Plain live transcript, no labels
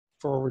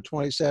for over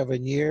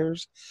 27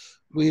 years.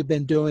 We've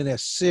been doing a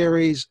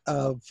series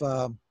of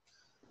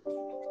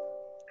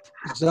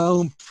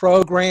zone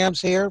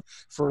programs here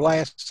for the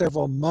last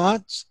several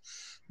months.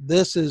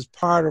 This is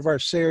part of our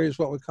series,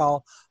 what we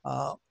call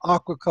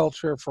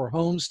aquaculture for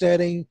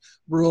homesteading,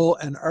 rural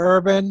and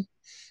urban.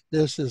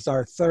 This is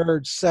our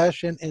third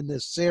session in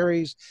this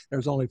series.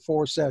 There's only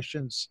 4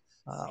 sessions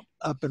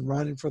up and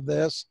running for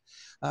this.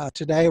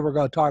 Today we're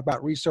going to talk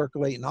about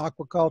recirculating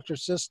aquaculture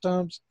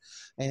systems,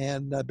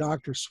 and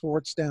Dr.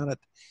 Swartz down at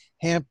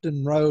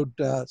Hampton Road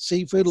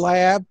Seafood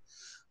Lab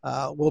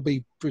will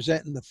be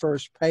presenting the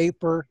first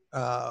paper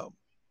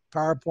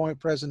PowerPoint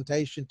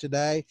presentation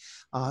today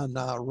on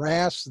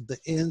RAS, the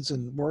ins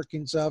and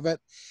workings of it.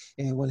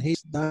 And when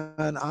he's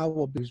done, I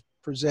will be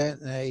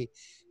presenting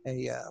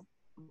a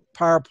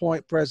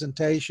PowerPoint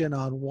presentation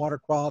on water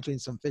quality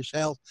and some fish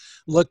health,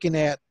 looking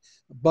at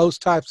both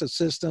types of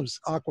systems,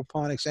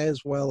 aquaponics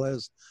as well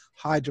as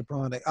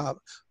hydroponic,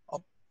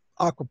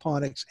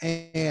 aquaponics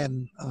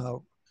and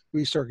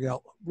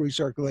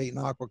recirculating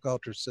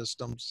aquaculture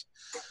systems.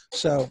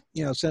 So,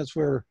 you know, since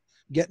we're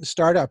getting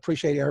started, I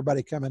appreciate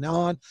everybody coming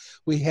on.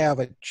 We have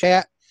a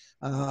chat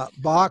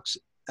box.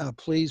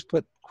 Please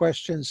put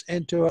questions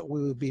into it.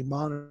 We will be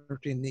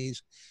monitoring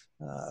these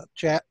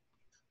chat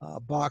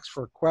box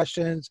for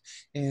questions,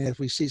 and if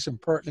we see some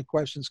pertinent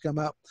questions come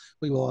up,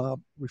 we will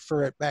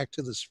refer it back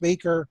to the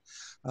speaker.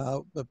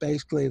 But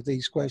basically, if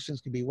these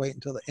questions can be waiting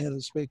until the end of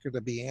the speaker to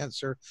be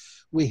answered.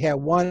 We have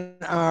 1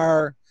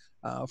 hour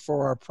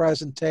for our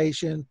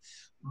presentation,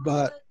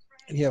 but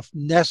if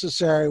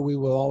necessary, we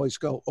will always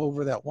go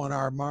over that 1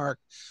 hour mark.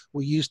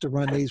 We used to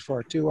run these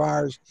for 2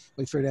 hours.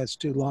 We figured that's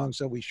too long,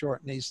 so we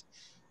shorten these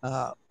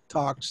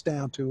talks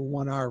down to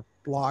 1 hour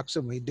blocks,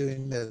 and we're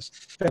doing this.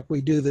 In fact,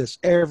 we do this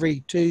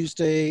every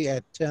Tuesday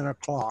at 10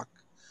 o'clock.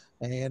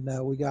 And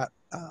we got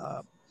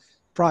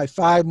probably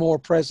 5 more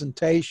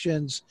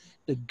presentations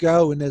to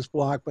go in this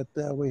block, but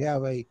we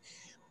have the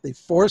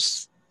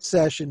 4th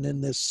session in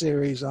this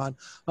series on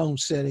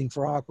homesteading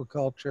for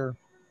aquaculture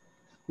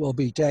will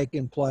be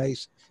taking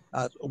place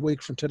a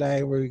week from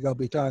today, where we're going to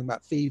be talking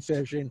about feed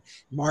fishing,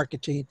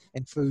 marketing,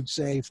 and food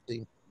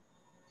safety.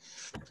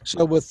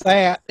 So with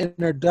that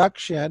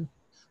introduction,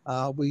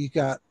 we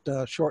got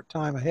a short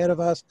time ahead of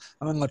us.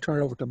 I'm going to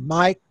turn it over to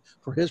Mike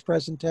for his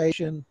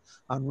presentation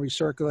on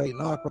recirculating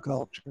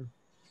aquaculture.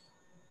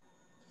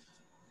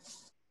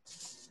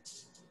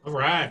 All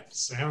right,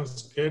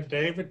 sounds good,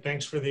 David.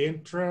 Thanks for the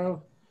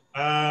intro.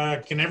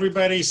 Can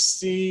everybody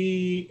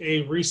see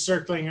a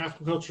recirculating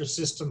aquaculture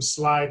system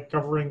slide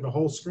covering the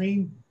whole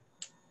screen?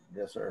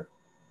 Yes, sir.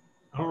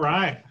 All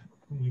right,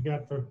 we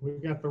got the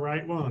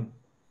right one.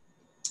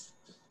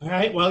 All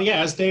right, well,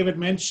 yeah, as David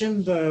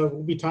mentioned,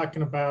 we'll be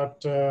talking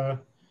about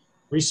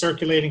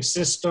recirculating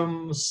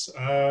systems.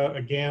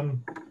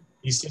 Again,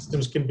 these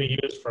systems can be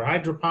used for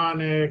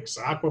hydroponics,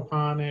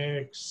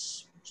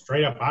 aquaponics,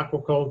 straight up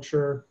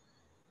aquaculture.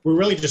 We're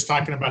really just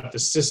talking about the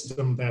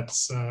system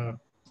that's,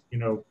 you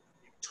know,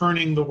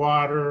 turning the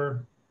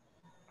water,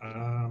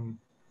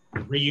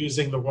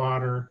 reusing the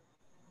water.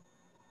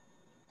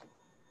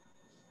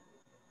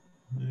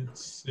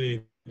 Let's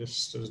see,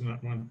 this does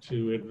not want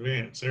to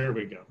advance. There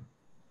we go.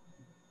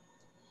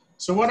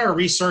 So what are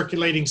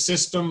recirculating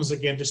systems?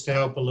 Again, just to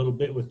help a little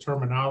bit with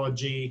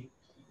terminology,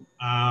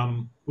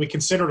 we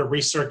consider a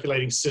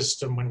recirculating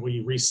system when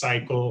we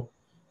recycle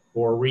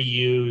or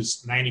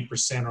reuse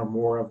 90% or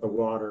more of the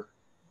water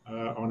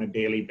on a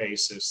daily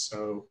basis.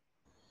 So,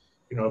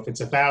 you know, if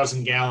it's a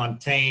 1,000-gallon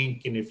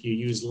tank, and if you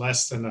use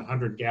less than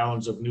 100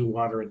 gallons of new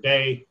water a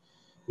day,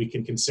 we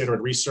can consider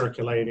it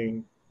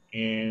recirculating.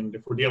 And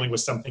if we're dealing with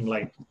something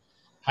like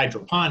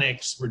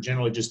hydroponics, we're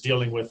generally just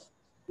dealing with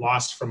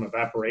loss from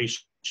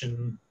evaporation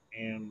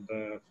and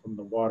from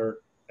the water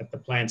that the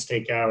plants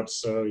take out.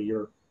 So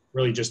you're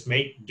really just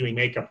doing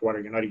makeup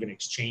water. You're not even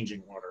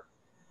exchanging water.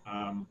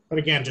 But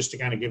again, just to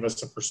kind of give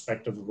us a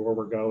perspective of where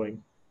we're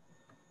going.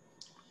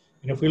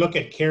 And if we look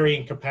at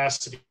carrying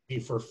capacity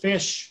for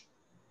fish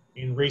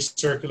in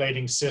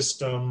recirculating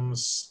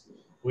systems,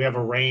 we have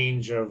a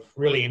range of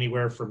really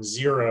anywhere from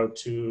 0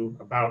 to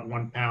about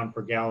 1 pound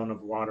per gallon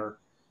of water.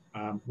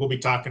 We'll be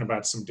talking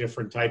about some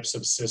different types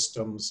of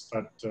systems,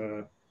 but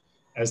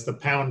as the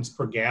pounds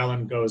per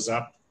gallon goes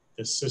up,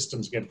 the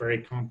systems get very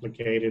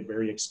complicated,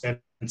 very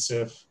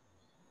expensive.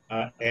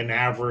 An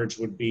average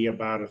would be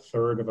about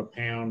 1/3 of a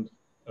pound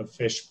of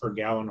fish per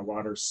gallon of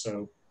water.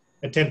 So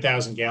a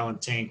 10,000-gallon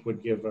tank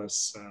would give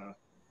us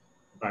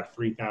about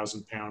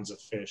 3,000 pounds of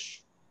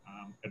fish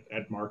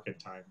at market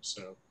time.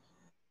 So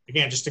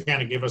again, just to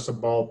kind of give us a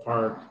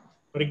ballpark,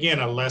 but again,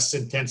 a less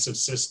intensive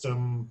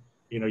system,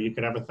 you know, you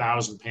could have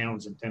 1,000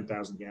 pounds in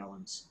 10,000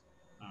 gallons.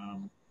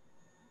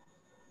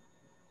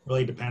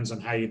 Really depends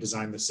on how you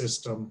design the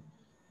system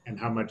and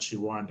how much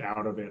you want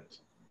out of it.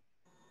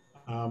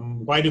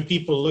 Why do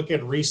people look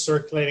at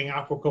recirculating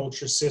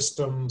aquaculture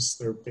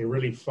systems? They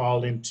really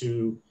fall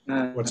into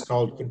what's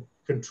called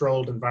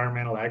controlled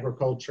environmental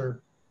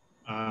agriculture.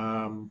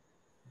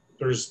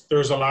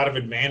 There's a lot of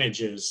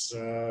advantages.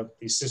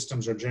 These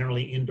systems are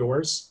generally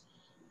indoors.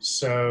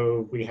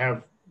 So we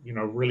have, you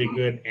know, really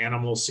good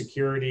animal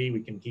security. We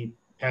can keep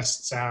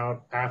pests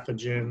out,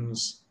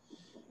 pathogens,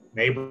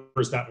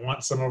 neighbors that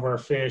want some of our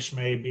fish,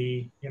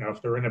 maybe, you know,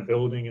 if they're in a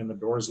building and the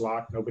door's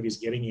locked, nobody's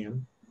getting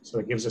in. So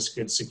it gives us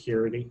good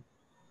security.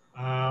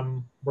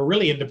 We're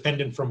really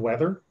independent from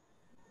weather,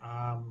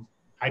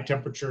 high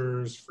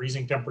temperatures,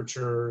 freezing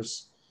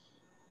temperatures.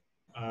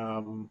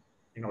 You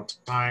know,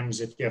 times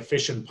if you have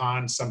fish in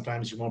ponds,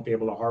 sometimes you won't be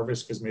able to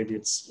harvest because maybe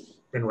it's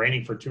been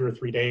raining for 2 or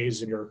 3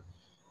 days and your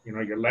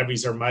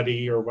levees are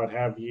muddy or what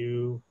have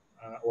you,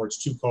 or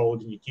it's too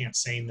cold and you can't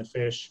seine the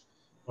fish.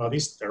 Well,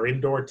 they're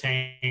indoor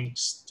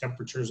tanks,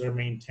 temperatures are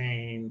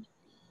maintained,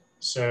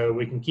 so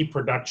we can keep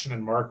production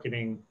and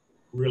marketing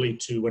really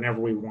to whenever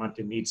we want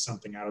to need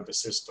something out of the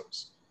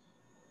systems.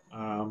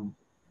 And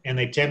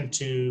they tend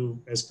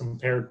to, as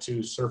compared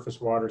to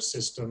surface water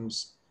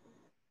systems,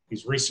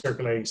 these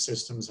recirculating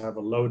systems have a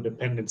low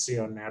dependency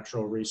on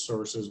natural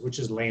resources, which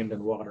is land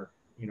and water.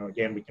 You know,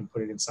 again, we can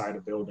put it inside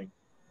a building.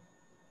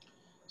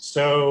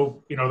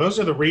 So, you know, those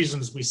are the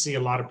reasons we see a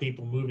lot of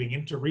people moving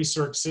into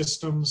recirc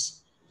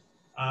systems.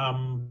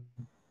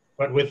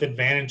 But with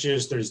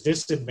advantages, there's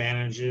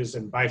disadvantages,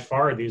 and by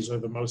far these are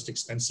the most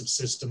expensive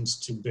systems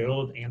to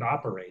build and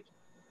operate.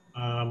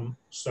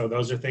 So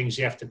those are things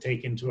you have to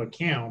take into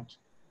account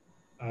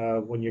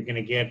when you're going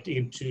to get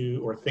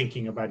into or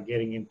thinking about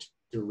getting into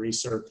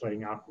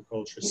recirculating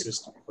aquaculture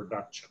system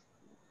production.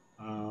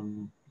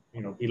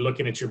 You know, be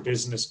looking at your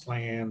business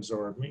plans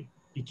or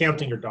be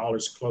counting your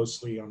dollars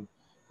closely on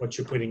what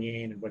you're putting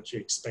in and what you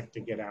expect to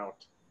get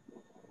out.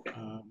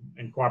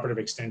 And Cooperative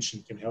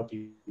Extension can help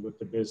you with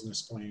the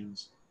business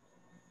plans.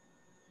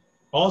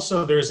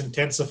 Also, there's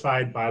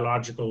intensified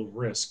biological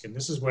risk, and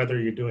this is whether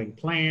you're doing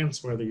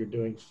plants, whether you're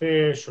doing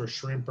fish or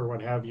shrimp or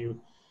what have you.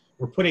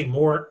 We're putting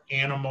more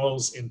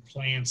animals and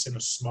plants in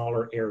a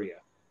smaller area.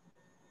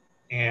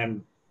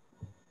 And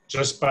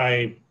just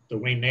by the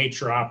way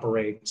nature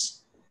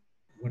operates,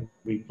 when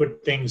we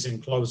put things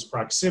in close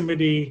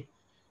proximity,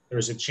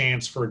 there's a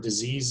chance for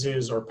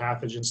diseases or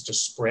pathogens to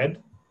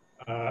spread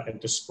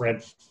and to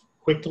spread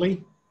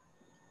quickly.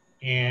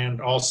 And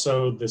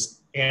also the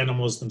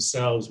animals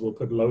themselves will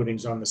put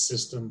loadings on the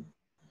system,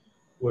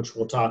 which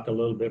we'll talk a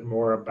little bit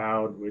more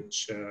about,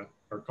 which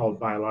are called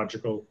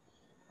biological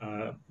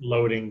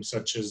loading,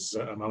 such as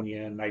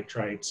ammonia and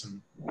nitrites.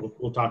 And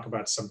we'll talk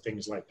about some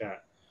things like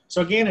that.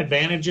 So again,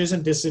 advantages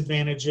and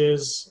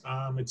disadvantages.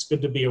 It's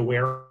good to be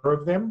aware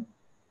of them.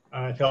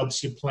 It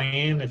helps you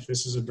plan if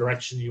this is a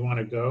direction you want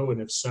to go.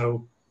 And if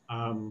so,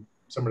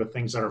 some of the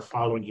things that are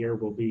following here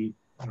will be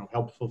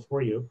helpful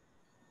for you.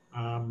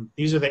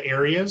 These are the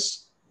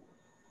areas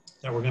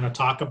that we're going to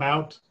talk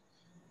about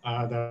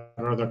that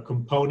are the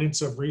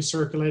components of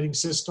recirculating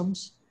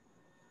systems.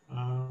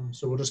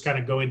 So we'll just kind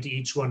of go into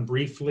each one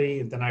briefly,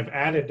 and then I've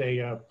added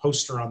a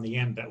poster on the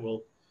end that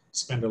we'll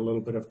spend a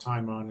little bit of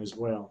time on as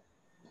well.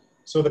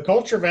 So the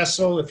culture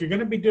vessel, if you're going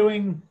to be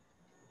doing,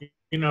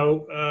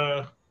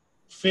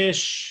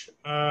 fish,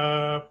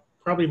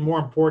 probably more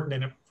important.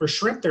 And for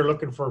shrimp, they're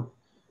looking for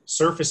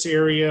surface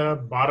area,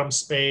 bottom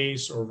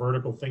space, or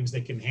vertical things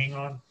they can hang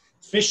on.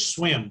 Fish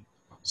swim.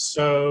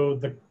 So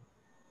the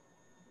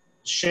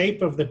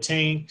shape of the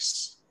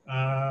tanks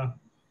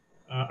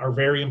are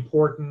very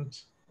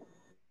important,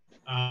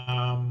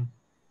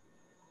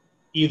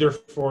 either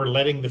for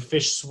letting the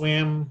fish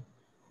swim,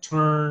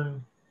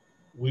 turn.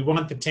 We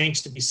want the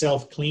tanks to be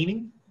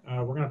self-cleaning.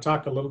 We're going to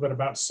talk a little bit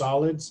about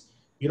solids.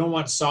 You don't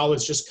want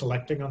solids just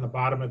collecting on the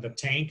bottom of the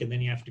tank and then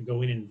you have to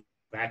go in and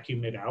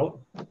vacuum it out.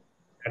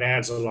 That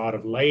adds a lot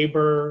of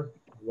labor.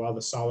 While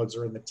the solids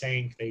are in the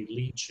tank, they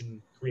leach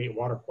and create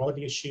water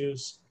quality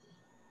issues.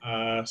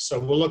 So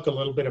we'll look a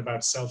little bit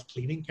about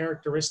self-cleaning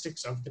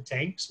characteristics of the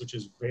tanks, which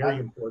is very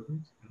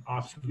important. And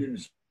often,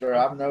 sir,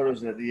 I've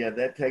noticed that,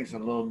 that takes a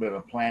little bit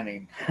of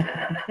planning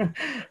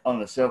on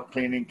the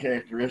self-cleaning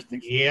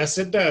characteristics. Yes,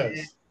 it does.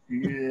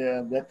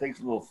 Yeah, that takes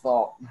a little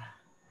thought.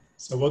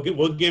 So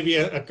we'll give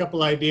you a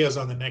couple ideas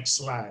on the next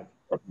slide.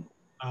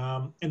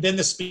 And then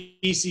the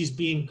species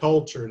being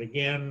cultured.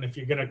 Again, if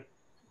you're going to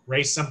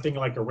raise something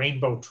like a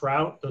rainbow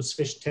trout, those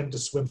fish tend to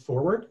swim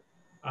forward.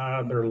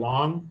 They're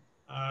long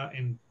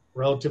and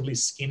relatively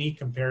skinny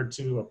compared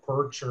to a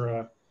perch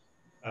or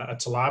a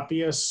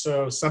tilapia.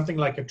 So something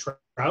like a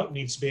trout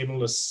needs to be able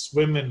to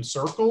swim in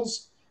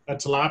circles. A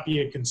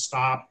tilapia can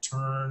stop,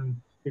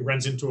 turn. He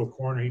runs into a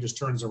corner, he just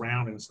turns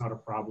around and it's not a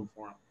problem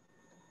for him.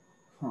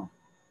 Huh.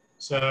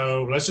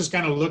 So let's just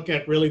kind of look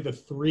at really the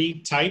three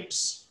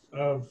types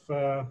of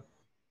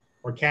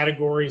or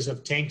categories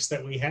of tanks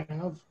that we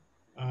have.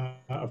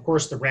 Of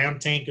course, the round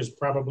tank is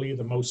probably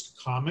the most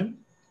common.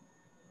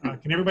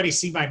 Can everybody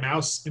see my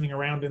mouse spinning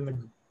around in the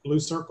blue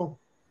circle?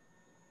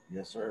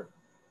 Yes, sir.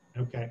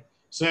 Okay.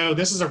 So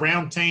this is a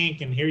round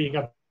tank, and here you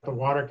got the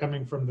water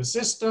coming from the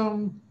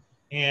system.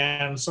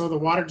 And so the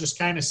water just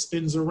kind of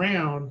spins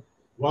around.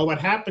 Well,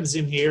 what happens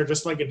in here,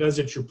 just like it does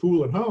at your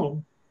pool at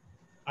home,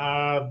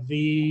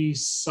 the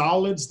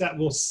solids that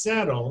will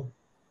settle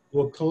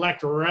will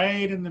collect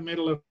right in the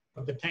middle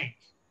of the tank.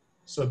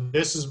 So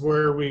this is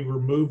where we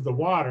remove the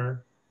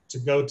water to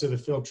go to the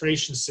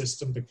filtration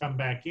system to come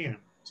back in.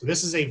 So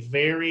this is a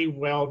very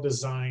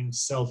well-designed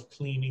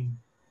self-cleaning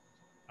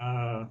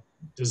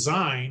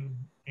design,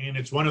 and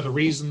it's one of the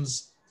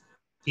reasons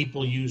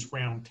people use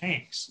round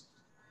tanks.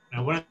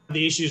 Now, one of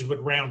the issues with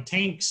round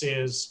tanks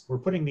is we're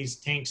putting these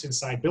tanks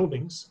inside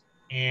buildings,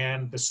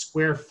 and the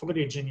square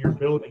footage in your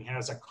building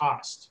has a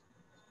cost.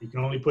 You can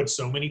only put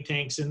so many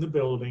tanks in the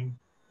building.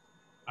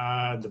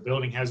 The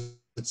building has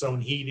its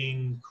own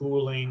heating,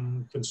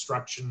 cooling,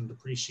 construction,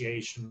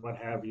 depreciation, what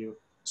have you.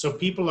 So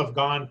people have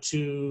gone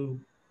to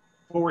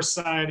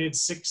 4-sided,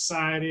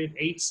 6-sided,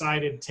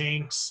 8-sided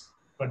tanks,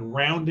 but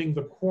rounding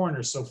the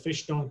corner so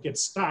fish don't get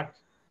stuck.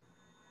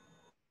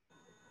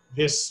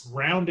 This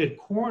rounded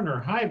corner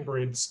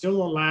hybrid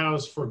still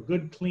allows for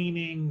good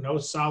cleaning, no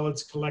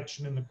solids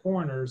collection in the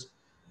corners,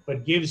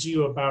 but gives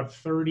you about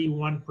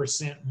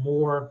 31%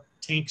 more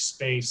tank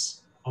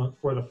space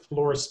for the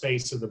floor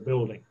space of the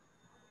building.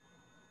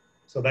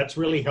 So that's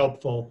really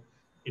helpful.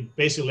 It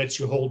basically lets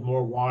you hold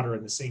more water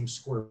in the same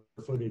square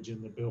footage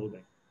in the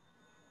building.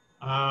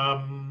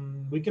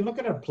 We can look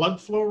at a plug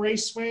flow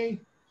raceway,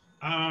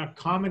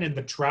 common in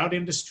the trout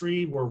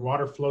industry where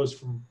water flows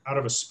from out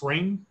of a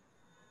spring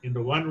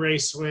into one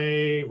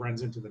raceway,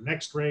 runs into the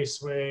next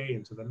raceway,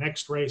 into the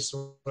next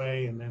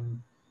raceway, and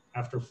then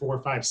after 4,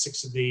 5,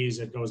 6 of these,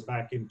 it goes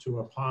back into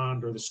a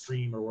pond or the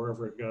stream or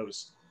wherever it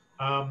goes.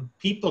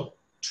 People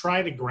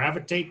try to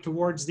gravitate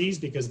towards these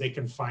because they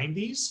can find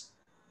these.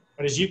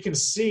 But as you can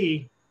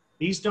see,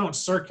 these don't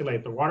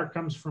circulate. The water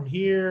comes from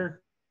here,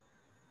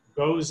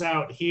 goes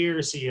out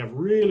here, so you have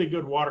really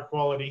good water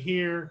quality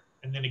here,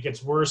 and then it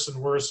gets worse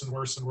and worse and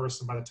worse and worse,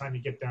 and by the time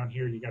you get down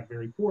here, you got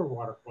very poor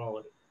water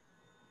quality.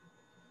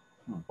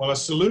 Well, a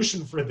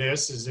solution for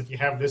this is if you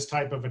have this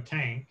type of a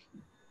tank,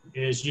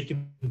 is you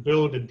can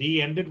build a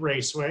D-ended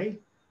raceway.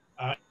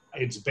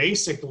 It's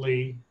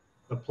basically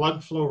the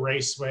plug flow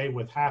raceway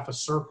with half a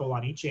circle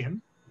on each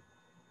end.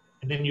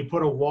 And then you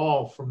put a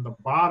wall from the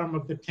bottom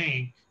of the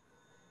tank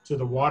to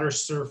the water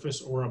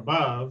surface or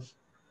above.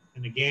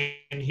 And again,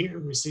 here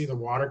we see the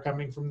water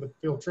coming from the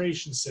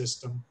filtration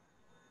system.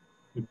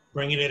 We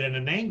bring it at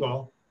an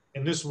angle,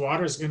 and this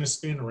water is going to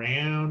spin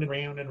round and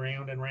round and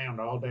round and round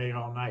all day,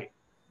 all night.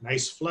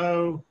 Nice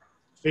flow.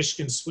 Fish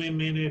can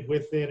swim in it,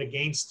 with it,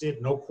 against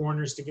it, no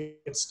corners to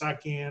get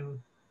stuck in.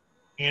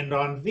 And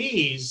on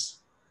these,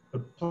 the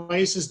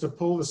places to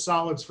pull the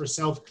solids for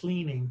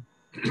self-cleaning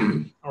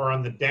are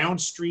on the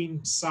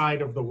downstream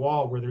side of the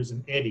wall where there's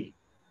an eddy.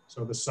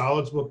 So the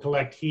solids will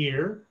collect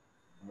here,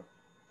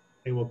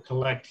 they will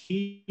collect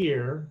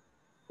here,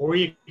 or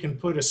you can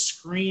put a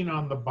screen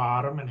on the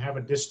bottom and have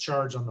a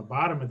discharge on the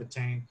bottom of the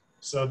tank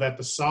so that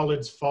the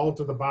solids fall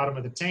to the bottom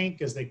of the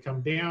tank as they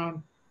come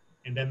down,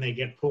 and then they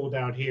get pulled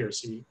out here.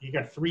 So you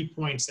got 3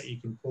 points that you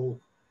can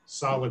pull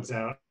solids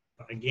out,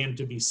 again,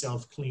 to be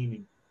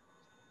self-cleaning.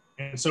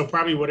 And so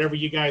probably whatever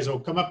you guys will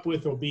come up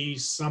with will be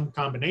some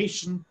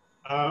combination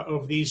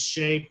of these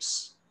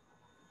shapes.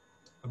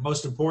 But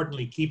most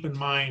importantly, keep in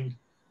mind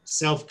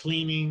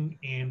self-cleaning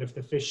and if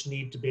the fish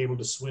need to be able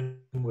to swim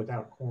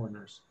without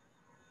corners.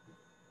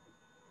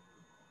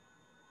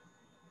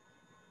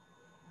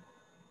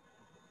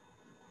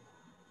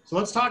 So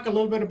let's talk a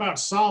little bit about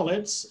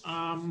solids.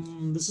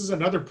 This is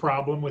another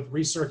problem with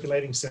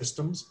recirculating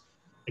systems.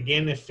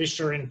 Again, if fish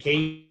are in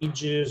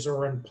cages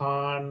or in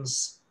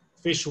ponds,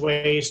 fish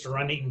waste or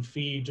uneaten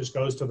feed just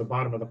goes to the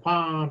bottom of the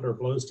pond or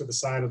blows to the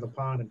side of the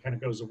pond and kind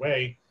of goes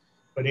away.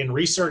 But in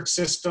recirc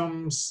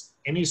systems,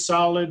 any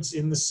solids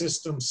in the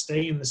system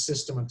stay in the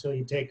system until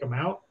you take them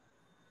out.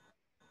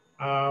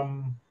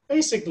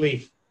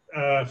 Basically,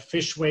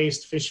 fish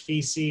waste, fish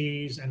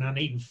feces, and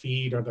uneaten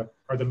feed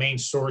are the main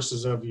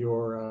sources of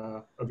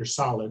your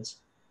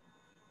solids.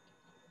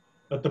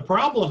 But the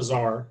problems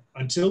are,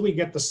 until we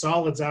get the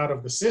solids out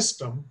of the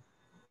system,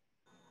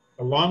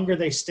 the longer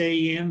they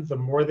stay in, the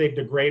more they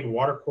degrade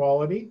water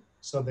quality.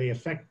 So they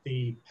affect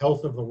the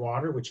health of the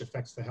water, which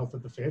affects the health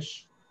of the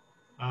fish.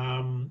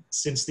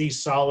 Since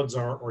these solids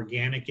are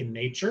organic in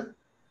nature,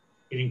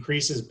 it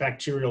increases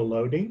bacterial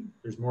loading.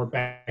 There's more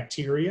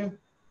bacteria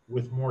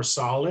with more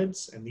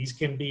solids, and these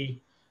can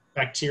be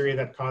bacteria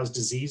that cause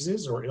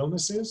diseases or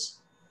illnesses.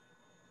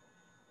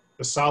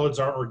 The solids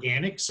are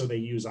organic, so they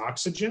use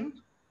oxygen,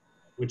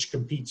 which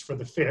competes for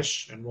the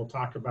fish, and we'll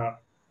talk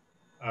about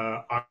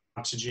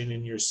oxygen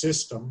in your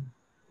system.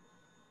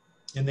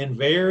 And then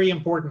very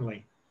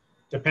importantly,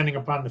 depending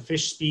upon the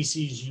fish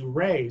species you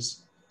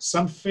raise,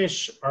 some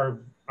fish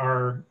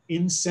are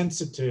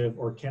insensitive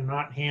or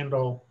cannot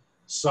handle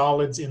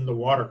solids in the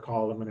water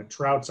column, and a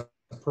trout's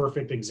a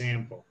perfect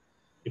example.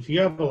 If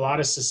you have a lot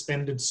of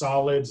suspended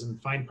solids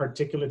and fine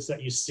particulates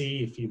that you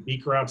see, if you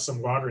beaker out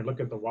some water and look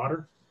at the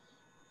water,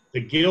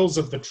 the gills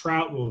of the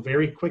trout will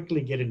very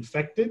quickly get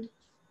infected,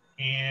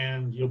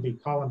 and you'll be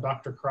calling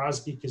Dr.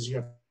 Crosby because you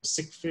have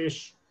sick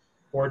fish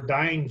or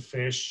dying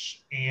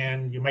fish,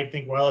 and you might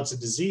think, well, it's a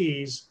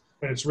disease,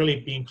 but it's really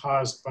being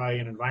caused by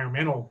an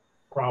environmental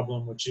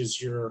problem, which is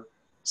your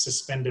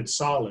suspended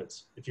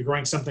solids. If you're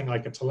growing something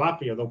like a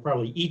tilapia, they'll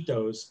probably eat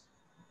those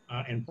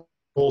and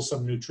pull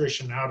some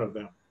nutrition out of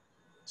them.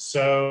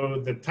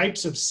 So the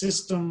types of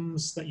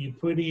systems that you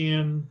put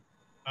in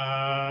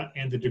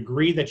and the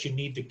degree that you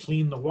need to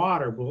clean the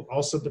water will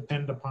also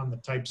depend upon the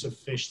types of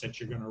fish that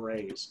you're going to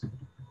raise.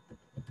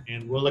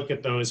 And we'll look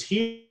at those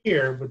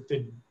here with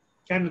the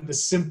kind of the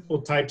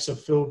simple types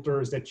of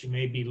filters that you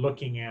may be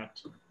looking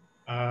at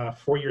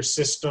for your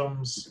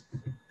systems.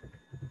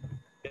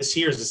 This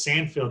here is a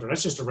sand filter.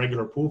 That's just a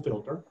regular pool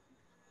filter.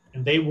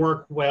 And they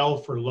work well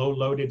for low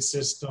loaded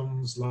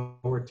systems,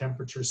 lower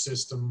temperature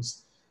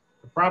systems.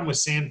 The problem with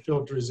sand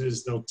filters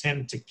is they'll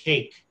tend to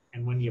cake.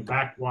 And when you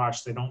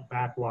backwash, they don't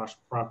backwash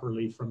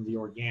properly from the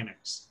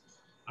organics.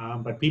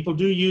 But people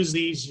do use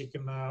these. You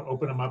can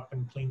open them up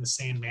and clean the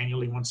sand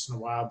manually once in a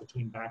while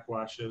between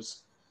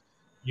backwashes.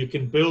 You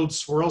can build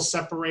swirl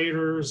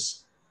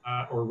separators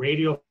or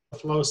radial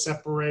flow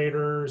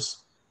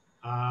separators.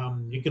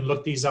 You can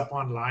look these up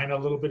online a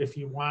little bit if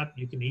you want.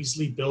 You can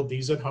easily build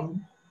these at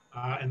home.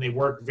 And they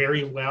work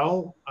very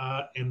well.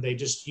 And they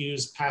just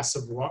use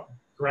passive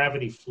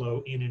gravity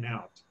flow in and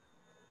out.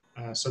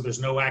 So there's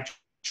no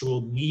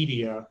actual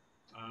media.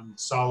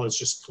 Solids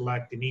just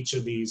collect in each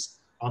of these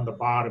on the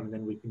bottom, and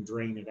then we can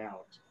drain it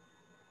out.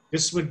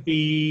 This would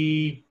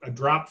be a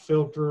drop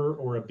filter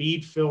or a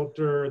bead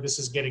filter. This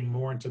is getting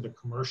more into the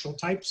commercial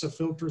types of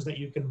filters that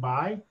you can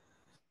buy.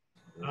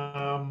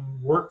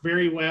 Work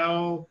very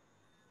well.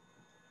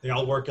 They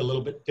all work a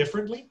little bit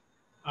differently.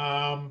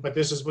 But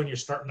this is when you're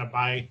starting to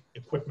buy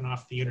equipment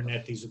off the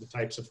internet. These are the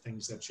types of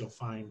things that you'll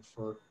find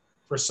for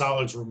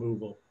solids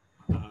removal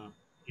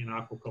in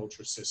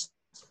aquaculture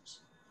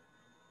systems.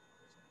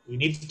 We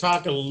need to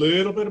talk a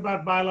little bit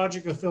about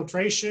biological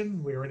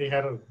filtration. We already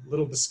had a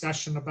little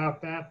discussion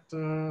about that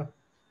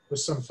with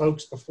some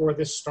folks before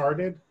this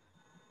started.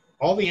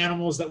 All the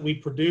animals that we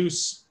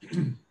produce,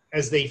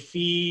 as they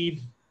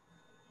feed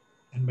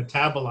and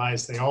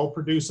metabolize, they all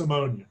produce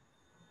ammonia,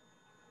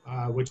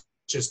 which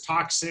is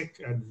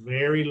toxic at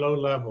very low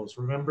levels.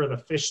 Remember, the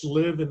fish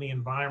live in the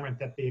environment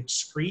that they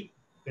excrete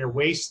their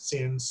wastes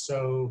in.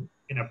 So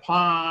in a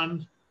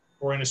pond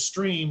or in a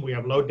stream, we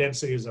have low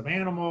densities of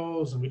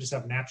animals, and we just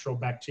have natural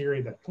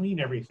bacteria that clean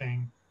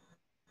everything.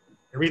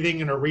 Everything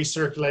in a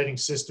recirculating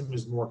system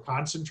is more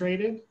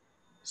concentrated.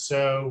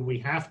 So we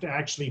have to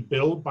actually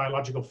build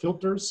biological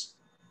filters,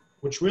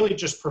 which really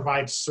just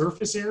provide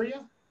surface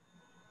area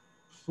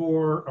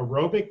for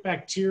aerobic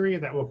bacteria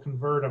that will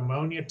convert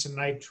ammonia to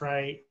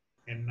nitrite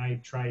and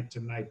nitrite to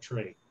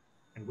nitrate.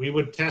 And we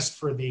would test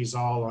for these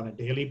all on a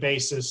daily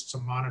basis to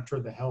monitor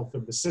the health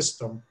of the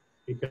system,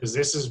 because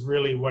this is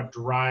really what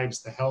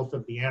drives the health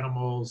of the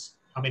animals,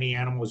 how many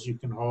animals you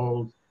can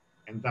hold,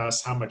 and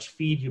thus how much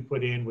feed you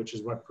put in, which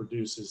is what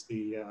produces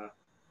the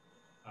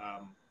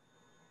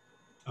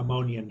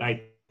ammonia and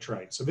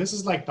nitrite. So this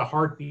is like the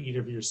heartbeat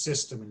of your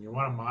system, and you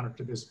want to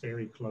monitor this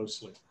very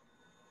closely.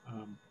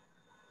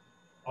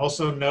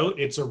 Also note,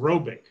 it's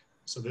aerobic.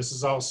 So this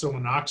is also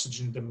an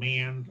oxygen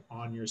demand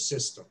on your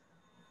system.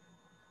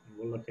 And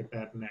we'll look at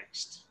that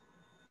next.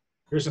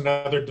 Here's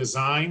another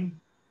design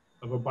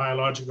of a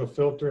biological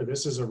filter.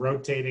 This is a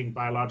rotating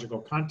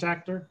biological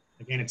contactor.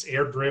 Again, it's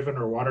air-driven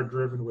or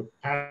water-driven with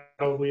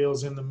paddle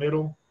wheels in the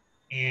middle.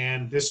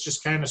 And this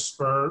just kind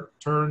of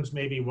turns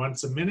maybe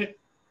once a minute,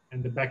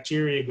 and the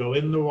bacteria go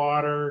in the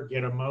water,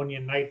 get ammonia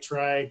and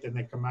nitrite, then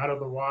they come out of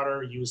the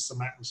water, use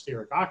some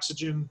atmospheric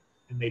oxygen,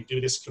 and they do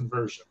this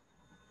conversion.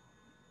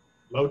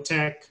 Low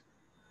tech,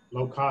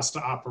 low cost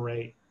to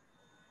operate.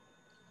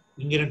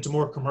 You can get into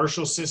more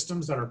commercial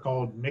systems that are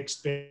called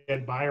mixed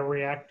bed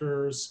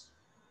bioreactors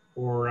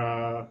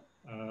or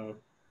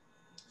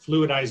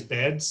fluidized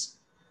beds.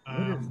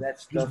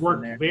 These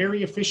work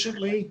very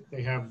efficiently.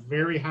 They have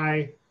very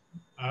high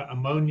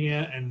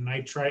ammonia and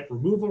nitrite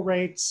removal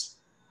rates.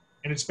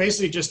 And it's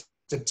basically just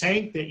a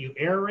tank that you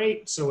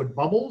aerate so it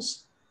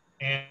bubbles.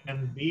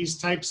 And these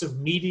types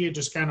of media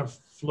just kind of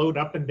float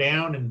up and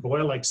down and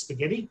boil like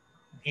spaghetti.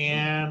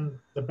 And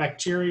the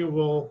bacteria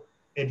will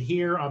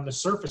adhere on the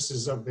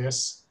surfaces of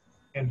this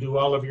and do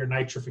all of your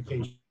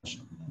nitrification.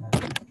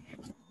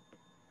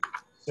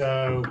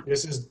 So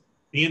this is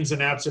the ins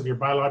and outs of your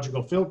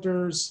biological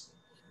filters.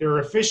 Their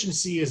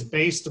efficiency is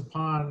based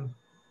upon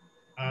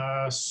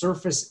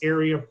surface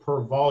area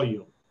per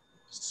volume.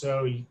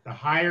 So the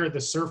higher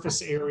the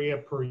surface area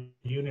per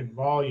unit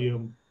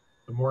volume,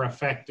 the more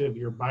effective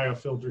your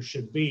biofilter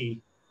should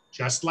be.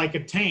 Just like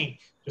a tank,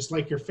 just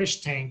like your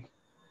fish tank,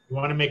 you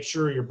want to make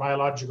sure your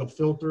biological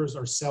filters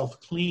are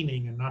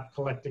self-cleaning and not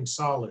collecting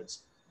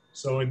solids.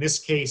 So in this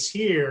case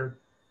here,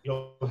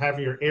 you'll have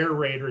your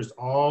aerators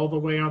all the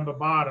way on the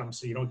bottom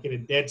so you don't get a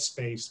dead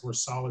space where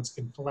solids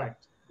can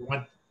collect. You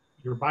want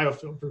your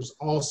biofilters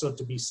also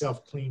to be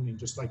self-cleaning,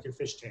 just like your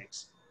fish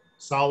tanks.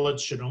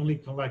 Solids should only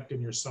collect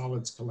in your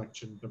solids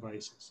collection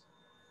devices.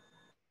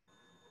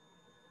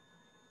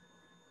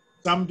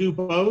 Some do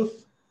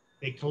both.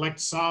 They collect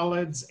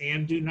solids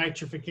and do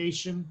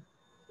nitrification.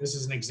 This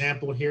is an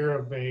example here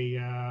of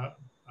a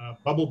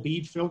bubble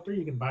bead filter.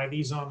 You can buy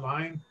these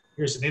online.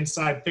 Here's an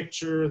inside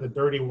picture. The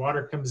dirty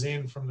water comes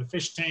in from the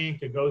fish tank.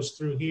 It goes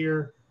through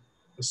here.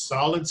 The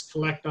solids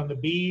collect on the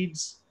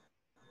beads.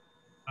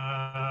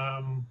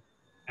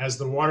 As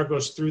the water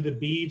goes through the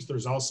beads,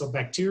 there's also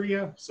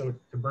bacteria, so it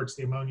converts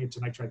the ammonia to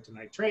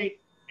nitrite,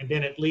 and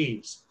then it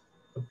leaves.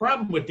 The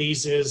problem with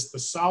these is the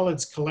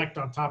solids collect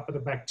on top of the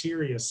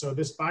bacteria, so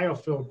this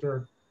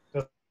biofilter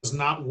does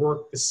not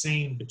work the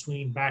same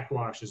between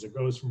backwashes. It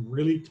goes from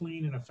really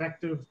clean and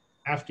effective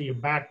after you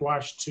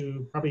backwash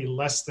to probably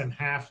less than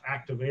half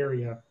active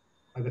area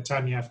by the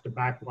time you have to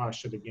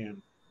backwash it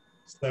again.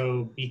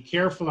 So be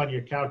careful on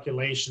your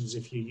calculations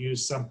if you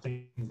use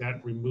something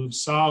that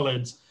removes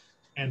solids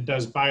and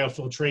does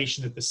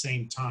biofiltration at the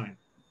same time.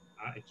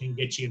 It can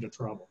get you into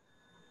trouble.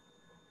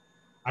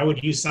 I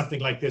would use something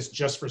like this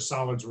just for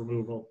solids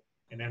removal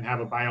and then have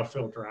a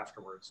biofilter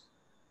afterwards.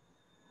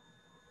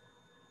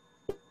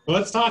 Well,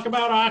 let's talk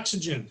about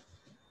oxygen.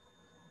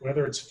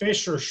 Whether it's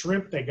fish or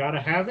shrimp, they gotta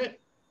have it.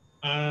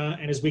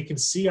 And as we can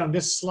see on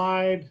this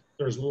slide,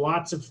 there's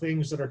lots of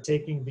things that are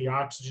taking the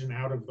oxygen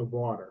out of the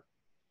water.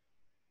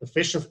 The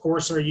fish, of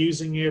course, are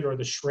using it, or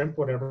the shrimp,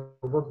 whatever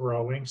we're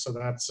growing, so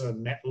that's a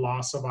net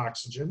loss of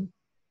oxygen.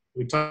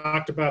 We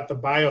talked about the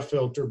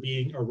biofilter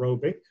being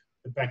aerobic,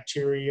 the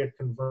bacteria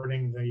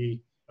converting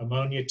the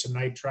ammonia to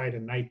nitrite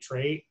and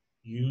nitrate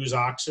use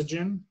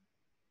oxygen.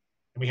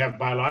 And we have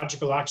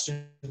biological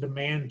oxygen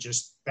demand,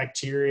 just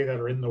bacteria that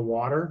are in the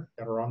water,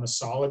 that are on the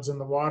solids in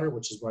the water,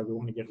 which is why we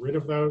want to get rid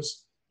of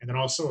those. And then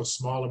also a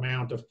small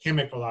amount of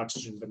chemical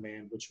oxygen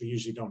demand, which we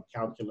usually don't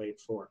calculate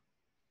for.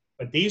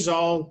 But these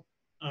all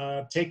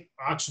take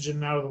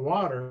oxygen out of the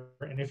water.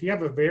 And if you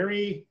have a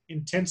very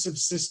intensive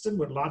system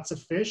with lots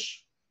of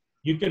fish,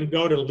 you can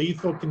go to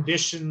lethal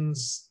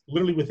conditions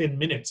literally within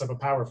minutes of a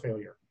power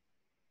failure,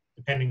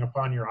 depending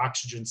upon your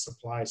oxygen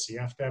supply. So you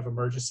have to have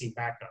emergency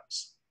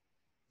backups.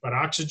 But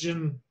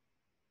oxygen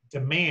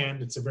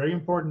demand, it's very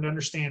important to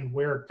understand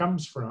where it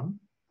comes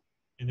from.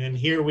 And then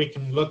here we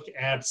can look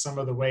at some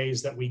of the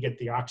ways that we get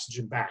the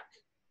oxygen back.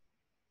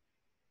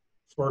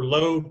 For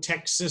low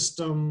tech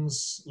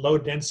systems, low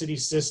density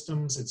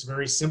systems, it's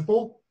very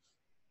simple.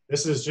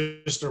 This is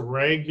just a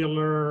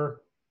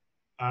regular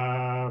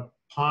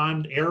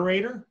pond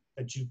aerator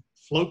that you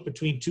float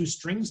between two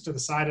strings to the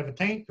side of a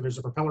tank. There's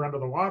a propeller under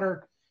the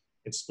water.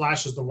 It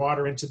splashes the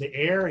water into the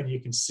air, and you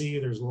can see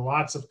there's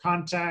lots of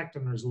contact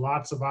and there's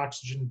lots of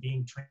oxygen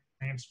being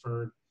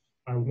transferred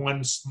by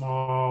one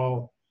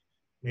small,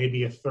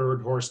 maybe a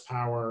 1/3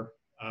 horsepower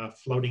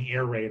floating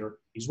aerator.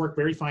 These work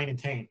very fine in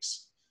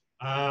tanks.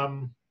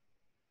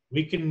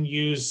 We can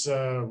use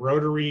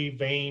rotary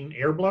vane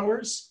air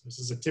blowers. This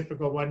is a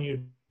typical one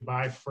you'd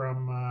buy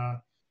from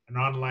an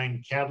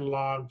online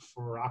catalog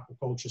for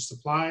aquaculture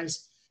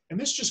supplies. And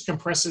this just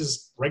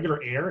compresses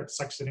regular air. It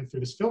sucks it in through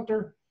this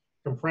filter,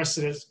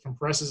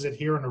 compresses it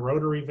here in a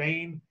rotary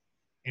vane,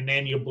 and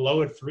then you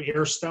blow it through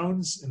air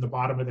stones in the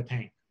bottom of the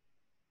tank.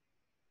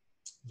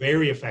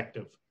 Very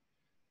effective.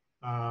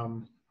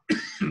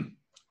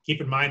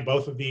 Keep in mind,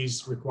 both of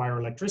these require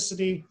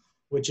electricity,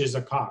 which is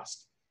a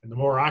cost. And the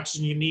more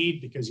oxygen you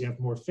need, because you have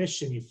more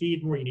fish and you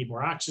feed more, you need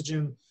more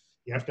oxygen.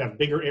 You have to have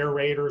bigger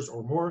aerators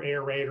or more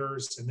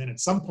aerators. And then at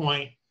some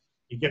point,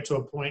 you get to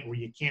a point where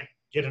you can't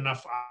get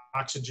enough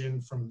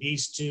oxygen from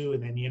these two,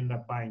 and then you end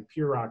up buying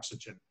pure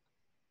oxygen.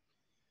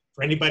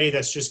 For anybody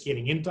that's just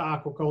getting into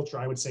aquaculture,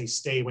 I would say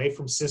stay away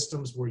from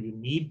systems where you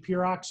need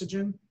pure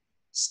oxygen.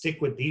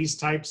 Stick with these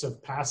types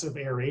of passive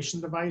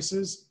aeration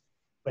devices,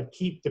 but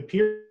keep the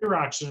pure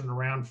oxygen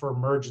around for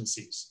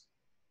emergencies.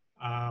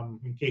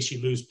 In case you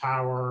lose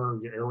power,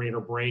 your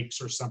aerator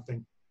breaks or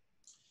something.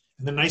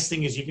 And the nice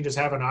thing is you can just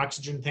have an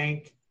oxygen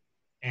tank,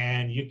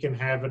 and you can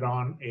have it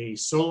on a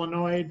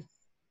solenoid.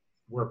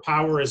 Where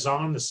power is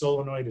on, the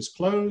solenoid is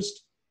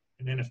closed.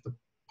 And then if the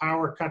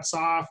power cuts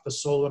off, the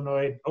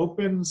solenoid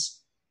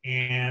opens,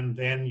 and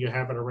then you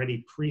have it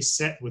already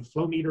preset with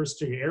flow meters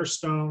to your air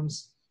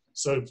stones.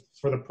 So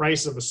for the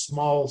price of a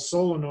small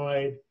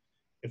solenoid,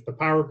 if the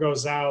power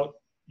goes out,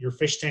 your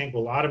fish tank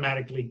will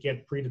automatically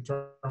get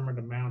predetermined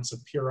amounts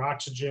of pure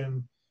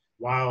oxygen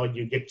while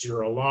you get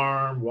your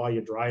alarm, while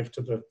you drive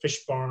to the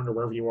fish barn or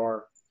wherever you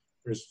are.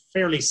 There's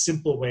fairly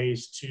simple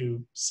ways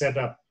to set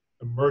up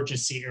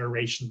emergency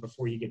aeration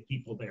before you get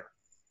people there.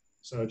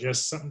 So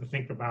just something to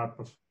think about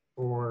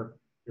before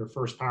your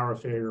first power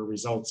failure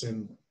results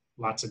in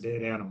lots of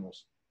dead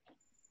animals.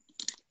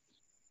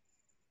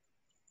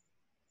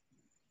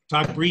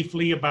 Talk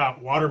briefly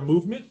about water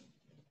movement.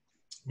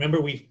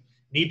 Remember, we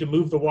need to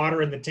move the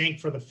water in the tank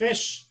for the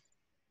fish.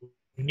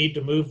 We need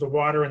to move the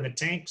water in the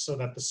tank so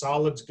that the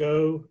solids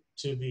go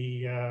to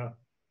the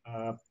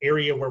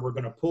area where we're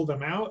going to pull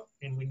them out.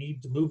 And we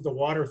need to move the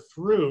water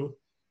through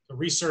the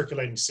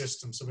recirculating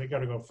system. So we got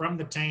to go from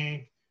the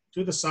tank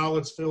to the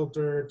solids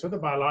filter, to the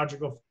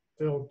biological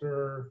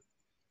filter.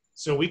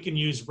 So we can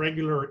use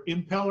regular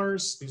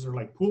impellers. These are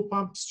like pool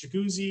pumps,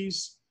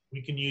 jacuzzis.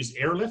 We can use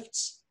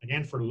airlifts,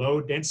 again, for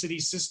low density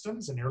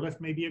systems. An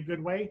airlift may be a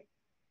good way.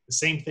 The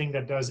same thing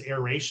that does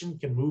aeration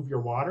can move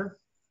your water.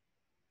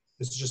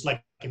 This is just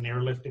like an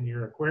airlift in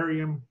your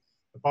aquarium.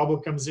 The bubble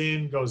comes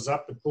in, goes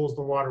up, it pulls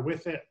the water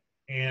with it,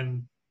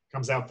 and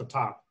comes out the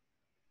top.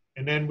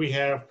 And then we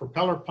have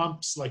propeller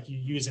pumps like you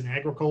use in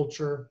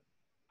agriculture.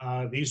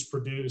 These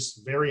produce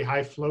very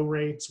high flow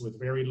rates with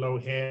very low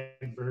head,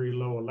 very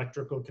low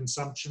electrical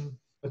consumption,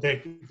 but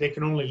they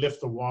can only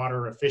lift the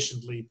water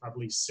efficiently,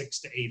 probably 6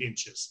 to 8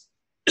 inches.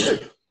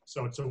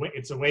 So it's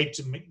a way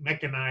to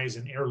mechanize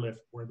an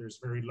airlift where there's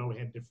very low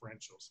head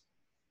differentials.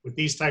 With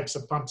these types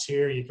of pumps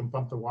here, you can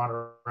pump the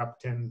water up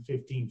 10,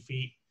 15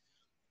 feet,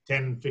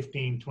 10,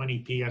 15,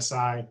 20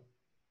 PSI.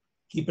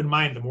 Keep in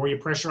mind, the more you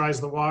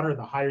pressurize the water,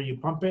 the higher you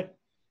pump it,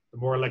 the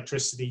more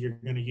electricity you're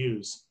going to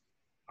use.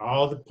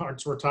 All the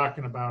parts we're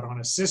talking about on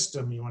a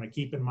system, you want to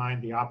keep in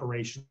mind the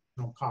operational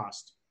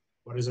cost.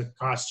 What does it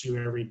cost you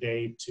every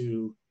day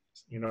to,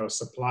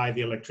 supply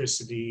the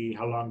electricity?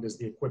 How long does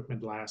the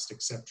equipment last,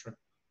 etc.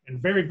 And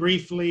very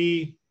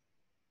briefly,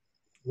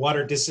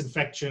 water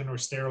disinfection or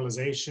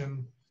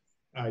sterilization.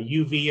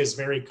 UV is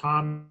very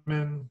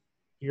common.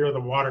 Here the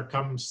water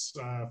comes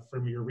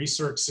from your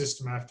recirc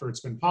system after it's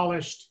been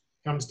polished,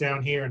 comes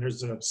down here, and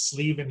there's a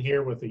sleeve in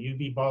here with a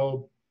UV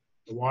bulb.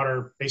 The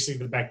water,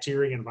 basically the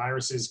bacteria and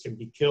viruses can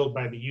be killed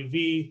by the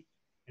UV,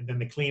 and then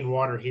the clean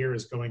water here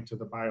is going to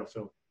the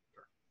biofilter.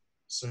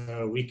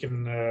 So we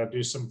can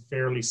do some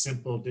fairly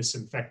simple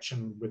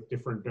disinfection with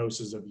different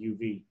doses of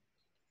UV.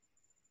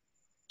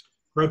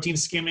 Protein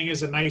skimming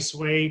is a nice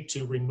way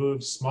to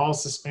remove small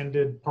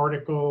suspended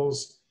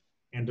particles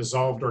and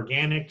dissolved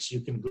organics.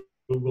 You can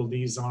Google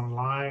these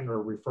online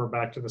or refer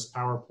back to this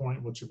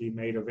PowerPoint, which will be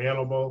made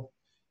available.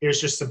 Here's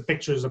just some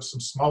pictures of some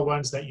small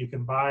ones that you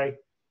can buy.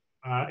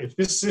 If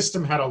this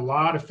system had a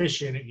lot of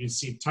fish in it, you'd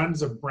see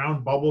tons of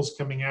brown bubbles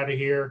coming out of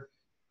here,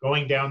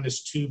 going down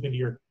this tube into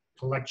your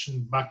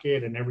collection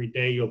bucket, and every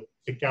day you'll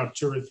pick out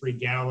 2 or 3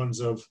 gallons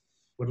of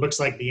what looks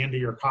like the end of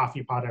your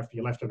coffee pot after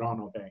you left it on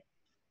all day.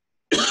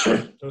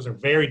 Those are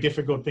very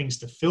difficult things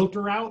to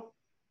filter out,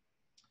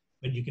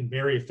 but you can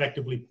very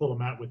effectively pull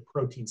them out with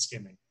protein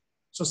skimming.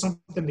 So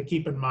something to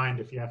keep in mind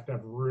if you have to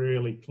have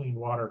really clean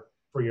water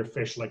for your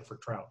fish, like for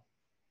trout.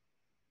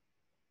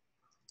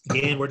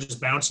 Again, we're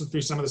just bouncing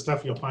through some of the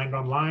stuff you'll find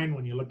online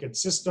when you look at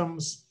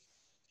systems.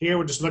 Here,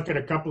 we'll just look at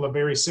a couple of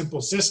very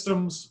simple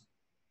systems.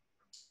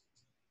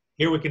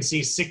 Here we can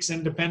see 6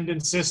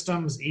 independent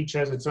systems. Each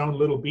has its own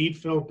little bead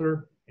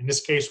filter. In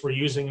this case, we're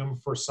using them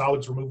for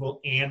solids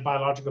removal and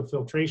biological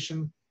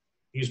filtration.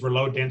 These were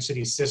low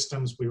density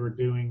systems we were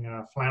doing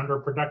flounder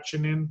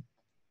production in.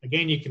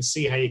 Again, you can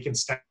see how you can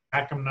stack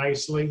them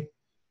nicely.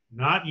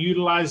 Not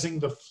utilizing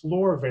the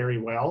floor very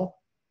well.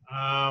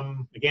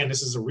 Again,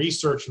 this is a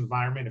research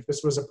environment. If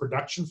this was a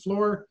production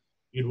floor,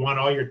 you'd want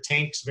all your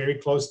tanks very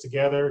close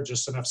together,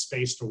 just enough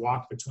space to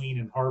walk between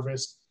and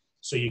harvest,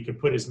 so you could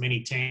put as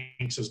many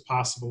tanks as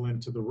possible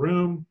into the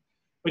room.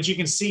 But you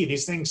can see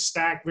these things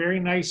stack very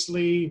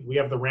nicely. We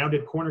have the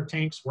rounded corner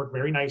tanks, work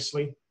very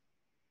nicely.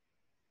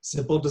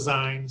 Simple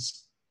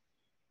designs.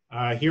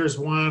 Here's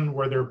one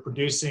where they're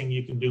producing,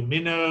 you can do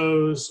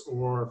minnows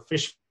or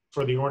fish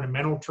for the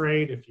ornamental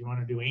trade if you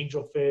want to do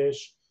angelfish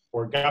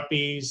or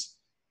guppies.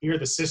 Here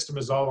the system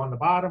is all on the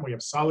bottom. We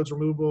have solids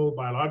removal,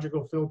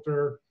 biological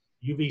filter,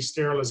 UV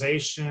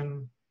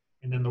sterilization,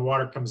 and then the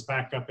water comes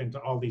back up into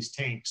all these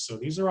tanks. So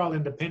these are all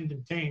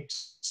independent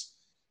tanks,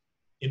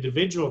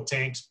 individual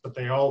tanks, but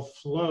they all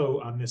flow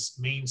on this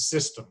main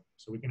system.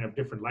 So we can have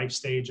different life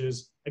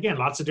stages. Again,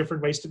 lots of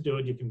different ways to do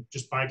it. You can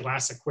just buy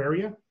glass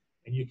aquaria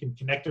and you can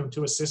connect them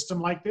to a system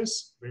like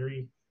this.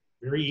 Very,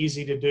 very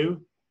easy to do.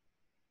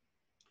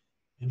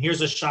 And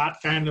here's a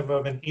shot kind of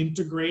an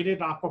integrated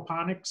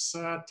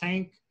aquaponics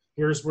tank.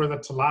 Here's where the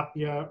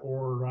tilapia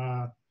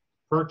or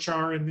perch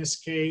are in this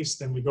case.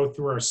 Then we go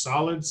through our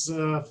solids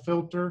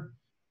filter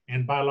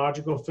and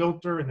biological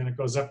filter, and then it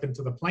goes up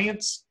into the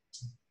plants,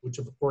 which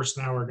of course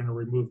now are going to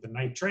remove the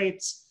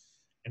nitrates.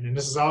 And then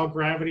this is all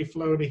gravity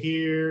flow to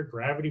here,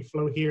 gravity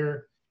flow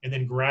here, and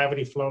then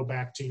gravity flow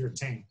back to your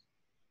tank.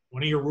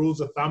 One of your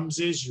rules of thumbs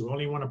is you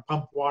only want to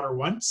pump water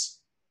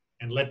once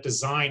and let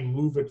design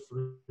move it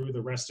through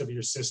the rest of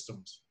your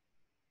systems.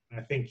 And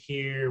I think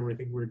here,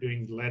 we're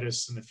doing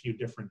lettuce and a few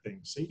different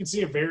things. So you can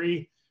see a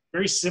very,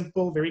 very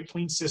simple, very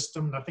clean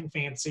system, nothing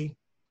fancy,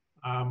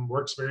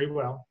 works very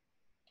well.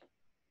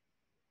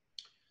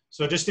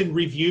 So just in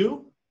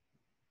review,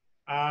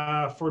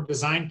 for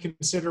design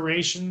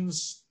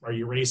considerations, are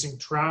you raising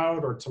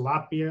trout or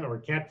tilapia or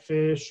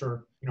catfish,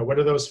 or what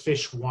do those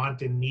fish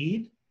want and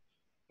need?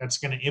 That's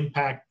going to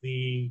impact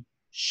the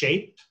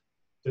shape,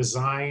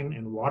 design,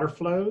 and water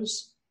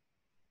flows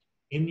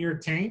in your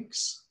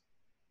tanks.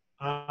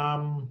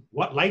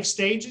 What life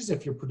stages?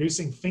 If you're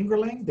producing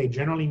fingerling, they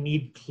generally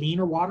need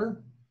cleaner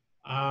water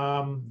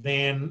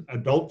than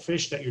adult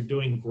fish that you're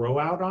doing grow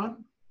out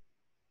on.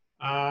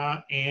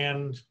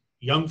 And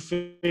young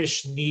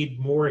fish need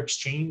more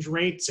exchange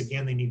rates.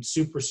 Again, they need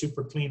super,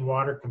 super clean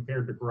water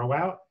compared to grow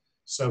out.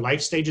 So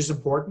life stage is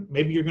important.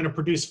 Maybe you're going to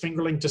produce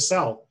fingerling to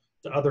sell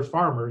to other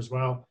farmers.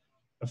 Well,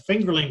 a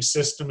fingerling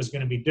system is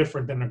going to be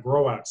different than a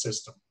grow out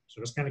system.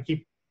 So just kind of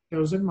keep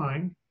those in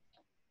mind.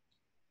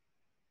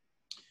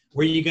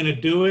 Where are you going to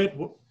do it?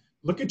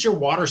 Look at your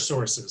water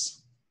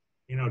sources.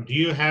 Do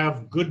you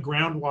have good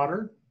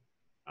groundwater?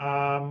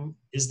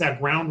 Is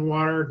that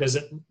groundwater, does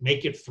it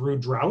make it through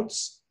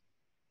droughts?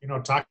 you know,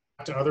 talk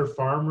to other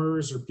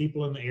farmers or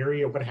people in the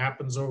area. What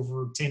happens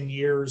over 10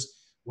 years?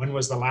 When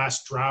was the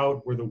last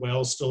drought? Were the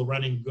wells still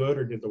running good,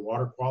 or did the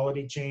water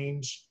quality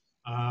change?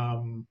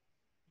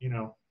 You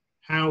know,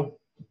 how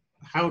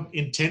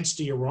intense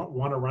do you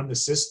want to run the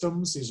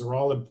systems? These are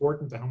all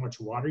important to how much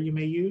water you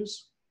may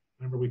use.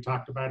 Remember, we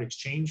talked about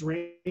exchange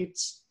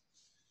rates.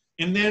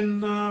 And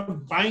then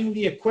buying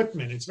the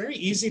equipment. It's very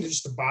easy to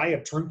just buy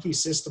a turnkey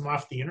system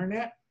off the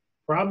internet.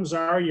 Problems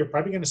are you're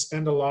probably going to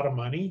spend a lot of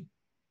money.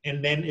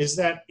 And then is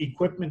that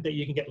equipment that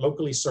you can get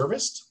locally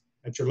serviced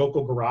at your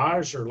local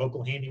garage or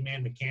local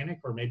handyman mechanic,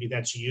 or maybe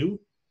that's you?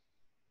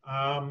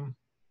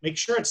 Make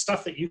sure it's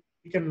stuff that you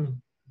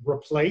can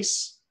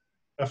replace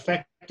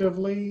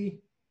effectively.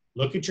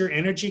 Look at your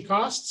energy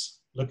costs.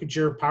 Look at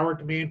your power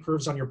demand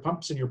curves on your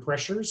pumps and your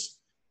pressures.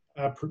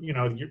 You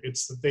know,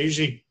 they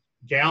usually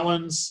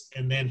gallons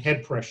and then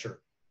head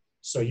pressure.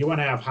 So you want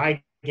to have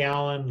high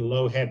gallon,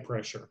 low head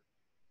pressure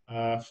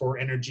for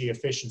energy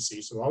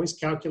efficiency. So always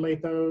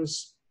calculate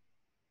those.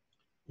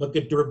 Look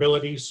at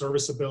durability,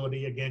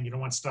 serviceability. Again, you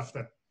don't want stuff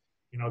that,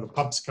 you know, the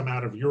pumps come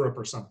out of Europe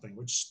or something,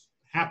 which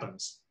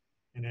happens.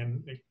 And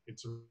then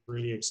it's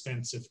really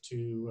expensive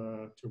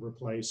to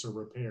replace or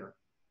repair.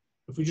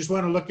 If we just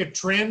want to look at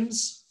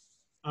trends,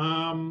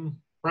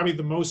 probably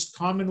the most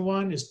common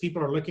one is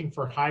people are looking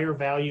for higher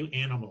value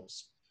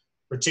animals,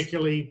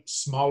 particularly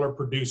smaller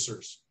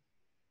producers.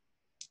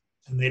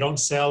 And they don't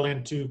sell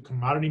into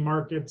commodity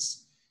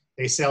markets,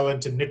 they sell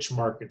into niche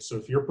markets. So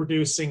if you're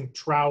producing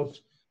trout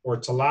or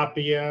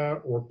tilapia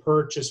or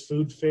perch as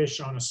food fish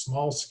on a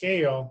small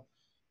scale,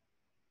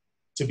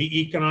 to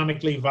be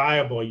economically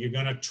viable, you're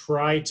going to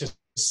try to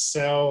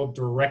sell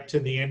direct to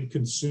the end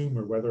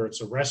consumer, whether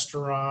it's a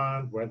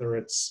restaurant, whether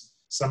it's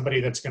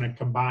somebody that's going to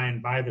come by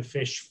and buy the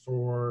fish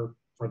for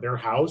their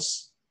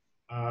house,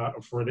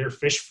 for their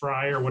fish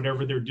fry or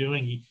whatever they're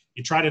doing.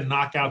 You try to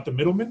knock out the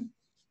middleman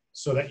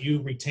so that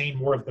you retain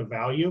more of the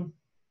value.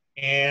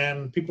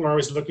 And people are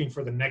always looking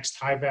for the next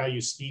high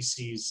value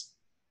species.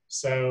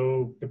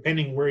 So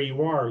depending where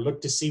you are,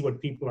 look to see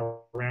what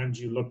people around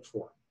you look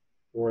for.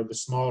 Or the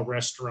small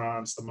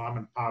restaurants, the mom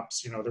and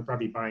pops, you know, they're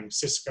probably buying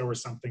Cisco or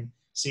something.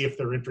 See if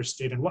they're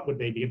interested and what would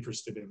they be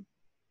interested in.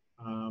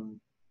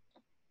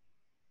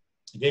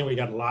 Again, we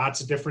got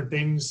lots of different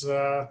things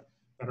that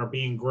are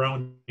being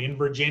grown in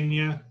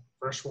Virginia: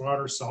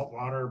 freshwater,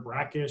 saltwater,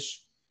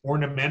 brackish,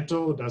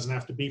 ornamental. It doesn't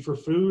have to be for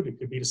food. It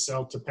could be to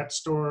sell to pet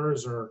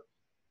stores or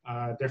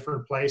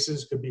different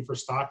places. Could be for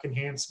stock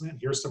enhancement.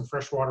 Here's some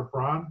freshwater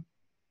prawn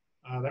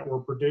that were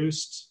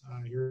produced.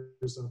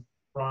 Here's a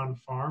prawn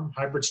farm.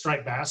 Hybrid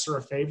striped bass are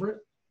a favorite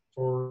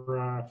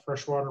for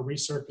freshwater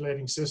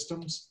recirculating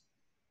systems.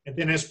 And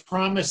then as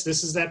promised,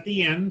 this is at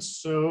the end,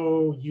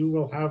 so you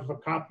will have a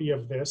copy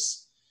of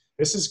this.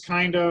 This is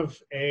kind of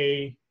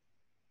a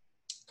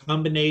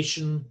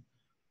combination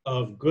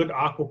of good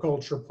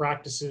aquaculture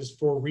practices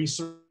for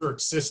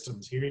research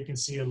systems. Here you can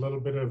see a little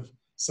bit of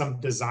some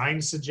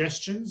design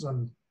suggestions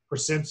on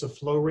percents of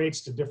flow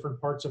rates to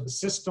different parts of the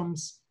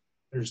systems.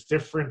 There's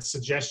different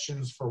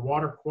suggestions for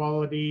water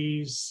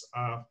qualities,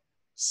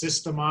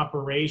 system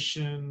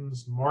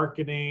operations,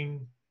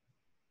 marketing.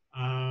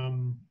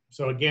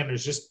 So again,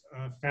 there's just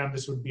found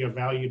this would be of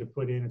value to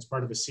put in. It's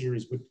part of a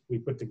series we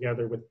put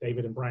together with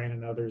David and Brian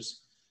and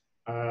others.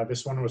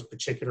 This one was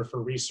particular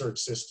for research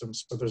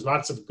systems. So there's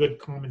lots of good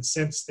common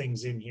sense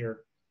things in here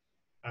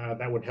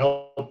that will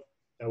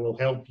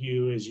help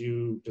you as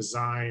you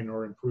design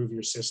or improve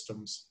your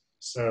systems.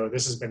 So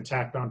this has been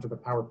tacked onto the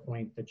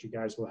PowerPoint that you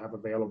guys will have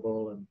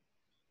available, and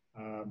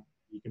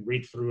you can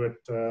read through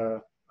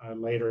it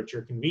later at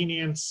your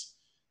convenience.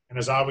 And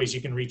as always,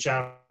 you can reach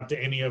out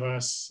to any of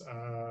us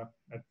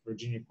at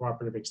Virginia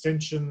Cooperative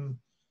Extension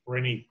for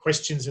any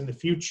questions in the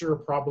future,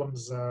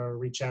 problems,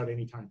 reach out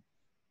anytime.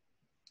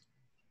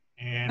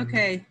 And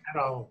okay,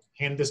 I'll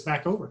hand this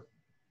back over.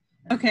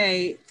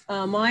 Okay,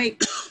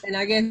 Mike, and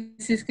I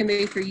guess this can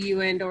be for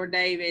you and or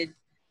David,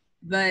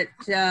 but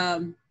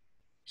let's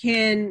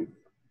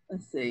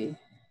see,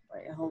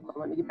 wait, hold on,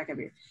 let me get back up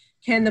here.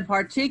 Can the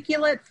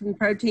particulate from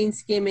protein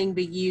skimming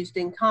be used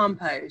in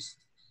compost?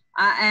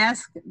 I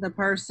asked the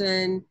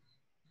person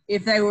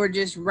if they were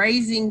just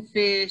raising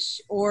fish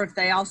or if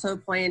they also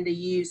plan to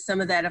use some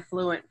of that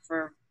effluent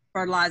for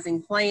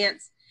fertilizing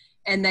plants,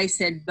 and they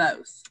said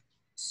both.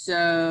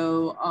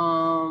 So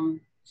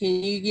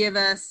can you give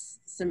us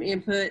some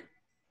input?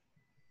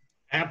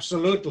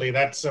 Absolutely.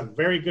 That's a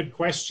very good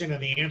question,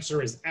 and the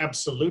answer is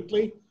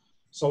absolutely.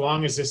 So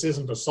long as this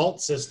isn't a salt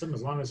system,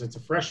 as long as it's a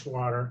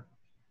freshwater,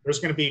 there's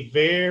going to be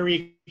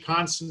very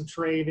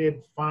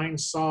concentrated fine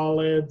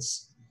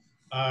solids,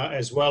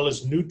 as well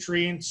as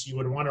nutrients. You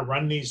would want to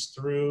run these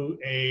through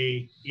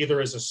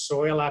either as a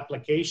soil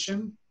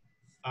application,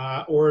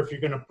 or if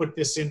you're going to put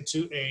this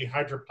into a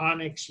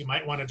hydroponics, you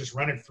might want to just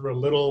run it through a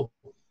little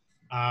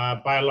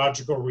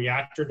biological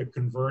reactor to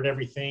convert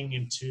everything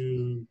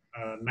into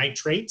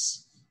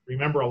nitrates.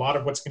 Remember, a lot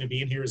of what's going to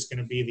be in here is going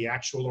to be the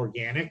actual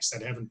organics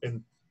that haven't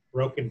been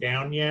broken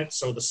down yet.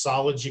 So the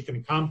solids you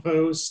can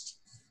compost,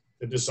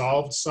 the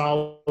dissolved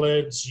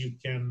solids you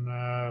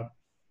can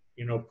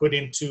you know, put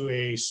into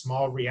a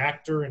small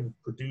reactor and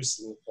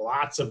produce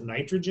lots of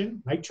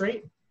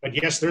nitrate. But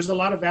yes, there's a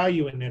lot of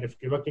value in that. If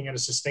you're looking at a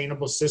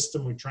sustainable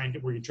system, where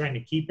you're trying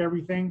to keep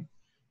everything,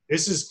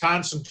 this is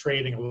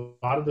concentrating a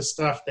lot of the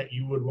stuff that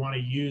you would want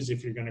to use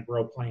if you're going to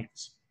grow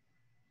plants.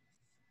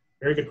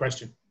 Very good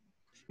question.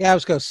 Yeah, I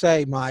was going to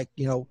say, Mike,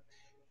 you know,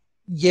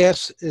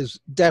 yes is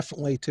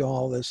definitely to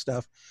all this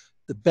stuff.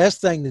 The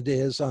best thing that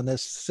is on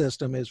this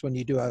system is when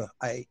you do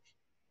a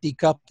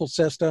decoupled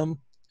system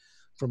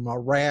from a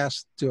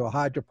RAS to a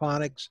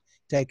hydroponics,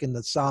 taking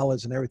the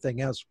solids and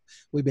everything else.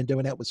 We've been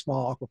doing that with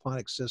small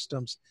aquaponic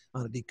systems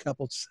on a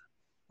decoupled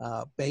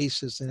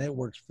basis, and it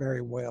works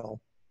very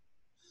well.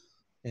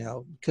 You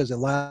know, because it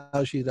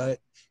allows you to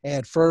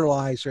add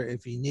fertilizer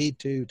if you need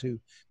to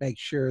make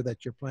sure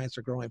that your plants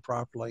are growing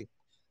properly.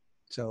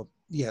 So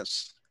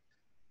yes,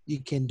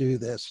 you can do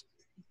this.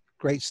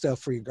 Great stuff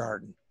for your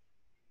garden.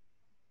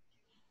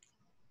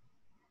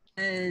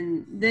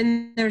 And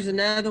then there's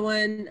another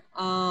one.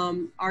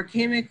 Are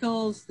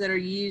chemicals that are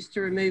used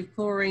to remove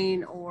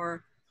chlorine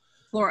or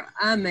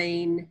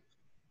chloramine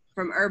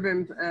from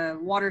urban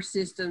water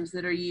systems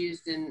that are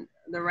used in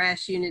the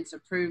RAS units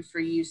approved for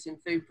use in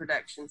food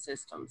production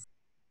systems?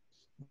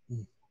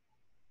 I'm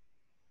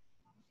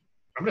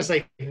going to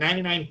say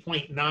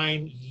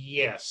 99.9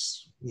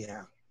 yes.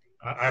 Yeah.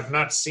 I've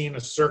not seen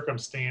a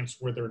circumstance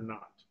where they're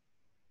not.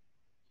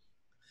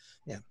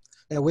 Yeah.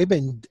 And we've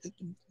been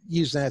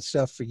using that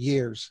stuff for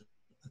years.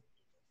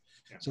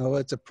 Yeah. So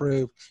it's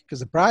approved, because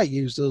they probably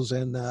use those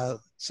in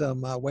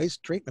some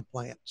waste treatment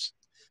plants,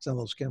 some of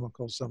those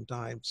chemicals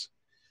sometimes.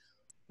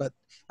 But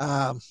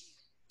go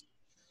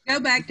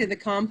back to the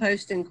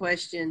composting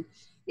question.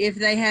 If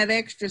they have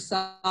extra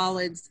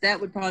solids,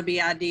 that would probably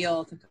be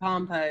ideal to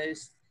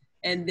compost.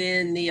 And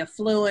then the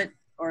effluent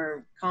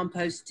or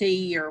compost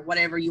tea or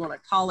whatever you want to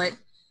call it,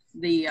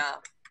 the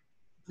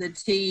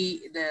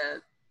tea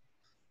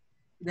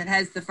that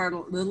has the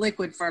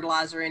liquid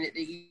fertilizer in it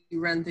that you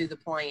run through the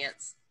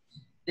plants,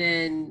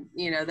 then,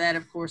 you know, that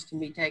of course can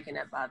be taken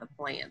up by the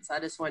plants. I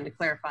just wanted to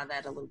clarify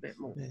that a little bit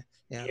more.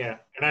 Yeah.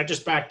 And I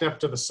just backed up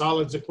to the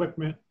solids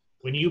equipment.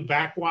 When you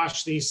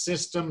backwash these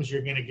systems,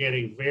 you're going to get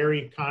a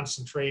very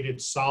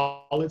concentrated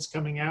solids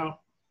coming out.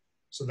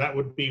 So that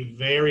would be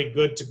very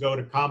good to go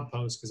to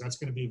compost, because that's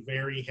going to be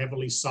very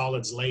heavily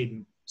solids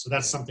laden. So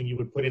that's something you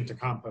would put into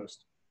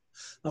compost.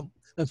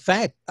 In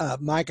fact,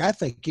 Mike, I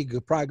think you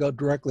could probably go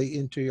directly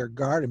into your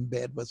garden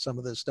bed with some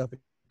of this stuff,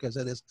 because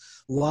it is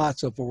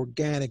lots of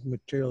organic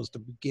materials to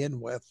begin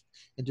with,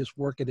 and just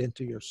work it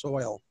into your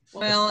soil.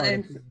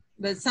 Well,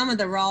 but some of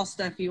the raw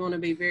stuff you want to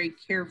be very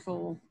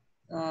careful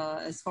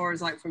as far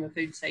as like from a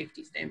food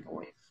safety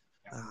standpoint.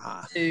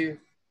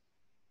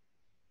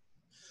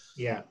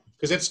 Yeah,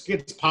 because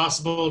it's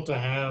possible to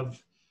have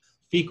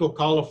fecal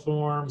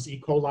coliforms,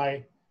 E.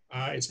 coli.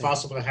 It's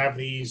possible to have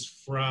these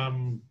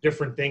from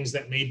different things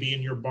that may be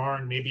in your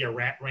barn. Maybe a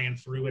rat ran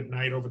through at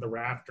night over the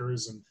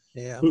rafters and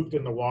pooped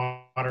in the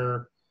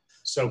water.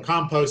 So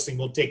composting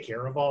will take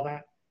care of all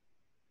that.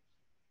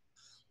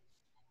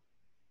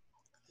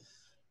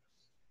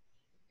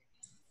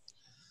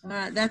 All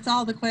right, that's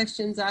all the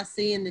questions I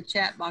see in the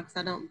chat box.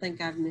 I don't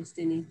think I've missed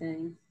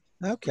anything.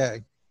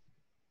 Okay.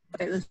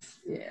 Wait,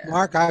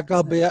 Mark, I'll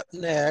go be up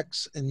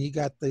next, and you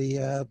got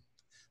the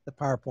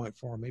PowerPoint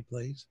for me,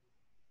 please.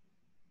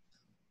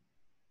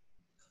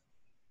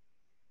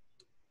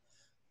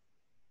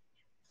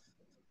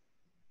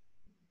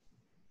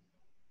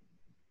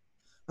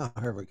 Oh,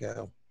 here we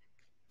go.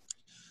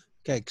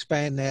 Okay,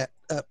 expand that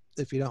up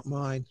if you don't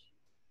mind.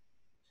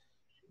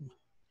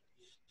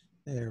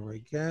 There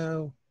we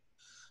go.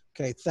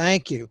 Okay,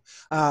 thank you.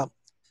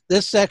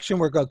 This section,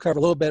 we're going to cover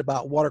a little bit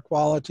about water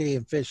quality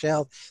and fish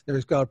health.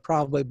 There's going to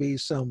probably be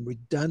some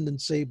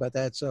redundancy, but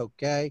that's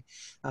okay.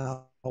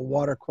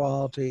 Water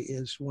quality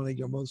is one of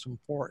your most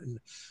important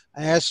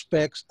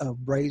aspects of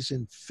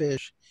raising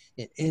fish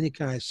in any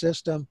kind of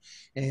system.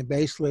 And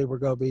basically, we're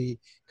going to be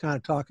kind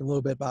of talking a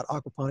little bit about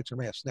aquaponics and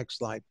RAS. Next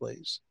slide,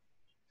 please.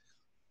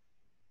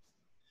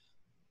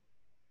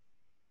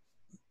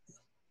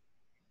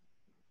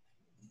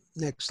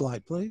 Next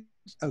slide, please.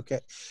 Okay.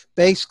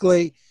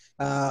 Basically,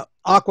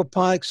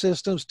 aquaponic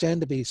systems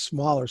tend to be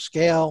smaller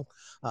scale.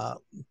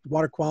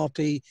 Water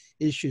quality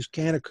issues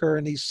can occur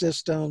in these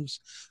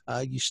systems.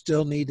 You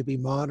still need to be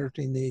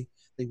monitoring the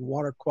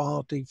water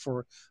quality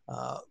for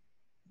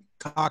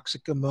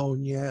toxic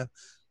ammonia,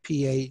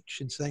 pH,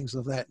 and things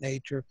of that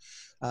nature.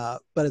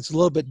 But it's a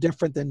little bit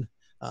different than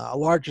a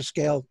larger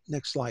scale.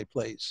 Next slide,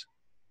 please.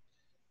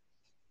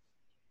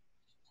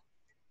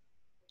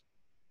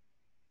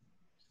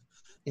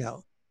 You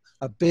know,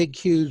 a big,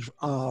 huge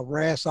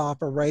RAS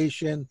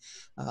operation,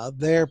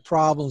 their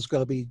problem is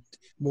going to be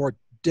more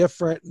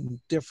different and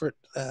different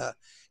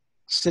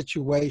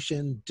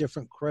situation,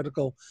 different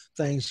critical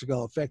things are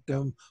going to affect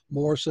them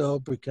more so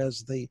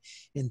because the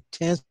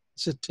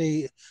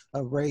intensity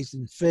of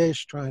raising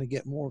fish, trying to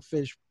get more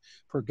fish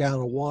per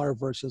gallon of water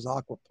versus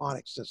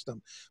aquaponic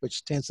system,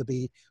 which tends to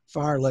be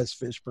far less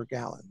fish per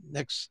gallon.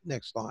 Next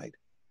slide.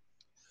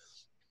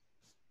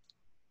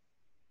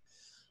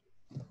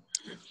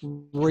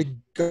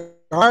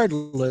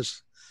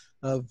 regardless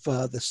of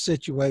the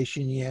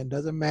situation you're in.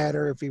 Doesn't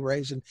matter if you're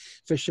raising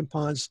fish in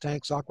ponds,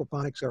 tanks,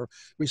 aquaponics, or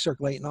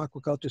recirculating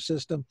aquaculture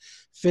system,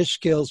 fish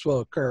kills will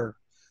occur.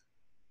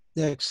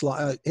 Next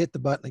slide, hit the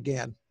button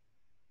again.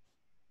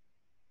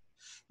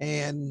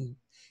 And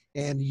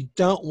you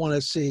don't want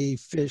to see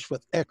fish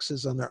with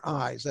X's on their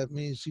eyes. That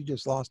means you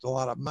just lost a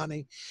lot of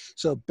money.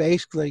 So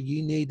basically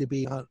you need to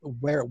be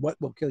aware of what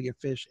will kill your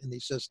fish in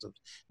these systems.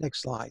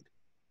 Next slide.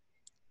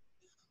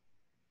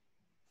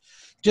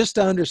 Just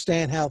to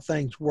understand how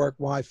things work,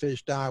 why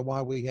fish die,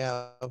 why we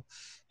have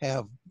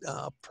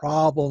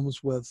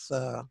problems with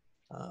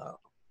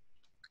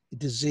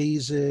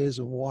diseases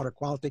and water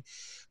quality.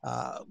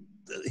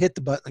 Hit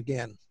the button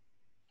again.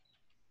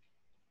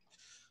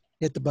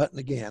 Hit the button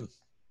again.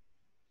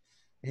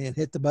 And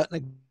hit the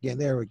button again.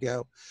 There we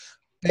go.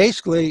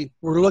 Basically,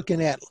 we're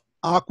looking at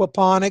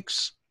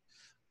aquaponics,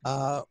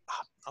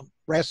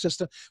 RAS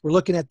system. We're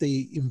looking at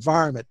the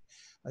environment.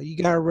 You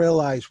got to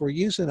realize we're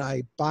using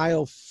a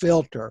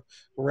biofilter.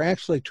 We're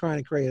actually trying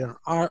to create an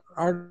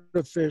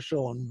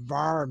artificial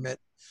environment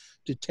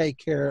to take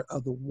care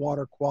of the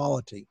water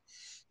quality.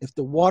 If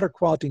the water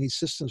quality in these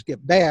systems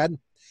get bad,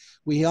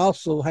 we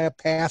also have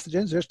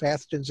pathogens. There's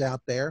pathogens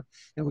out there,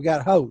 and we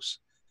got hosts,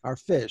 our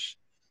fish.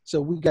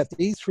 So we've got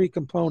these three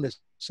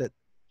components that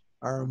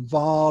are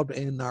involved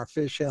in our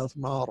fish health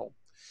model.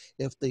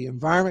 If the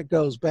environment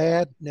goes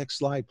bad, next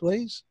slide,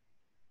 please.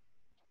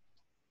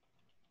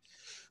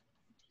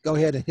 Go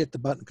ahead and hit the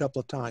button a couple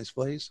of times,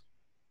 please.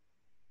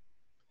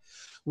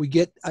 We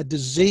get a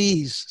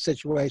disease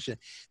situation.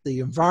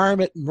 The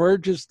environment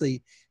merges the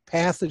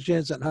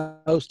pathogens and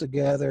hosts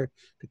together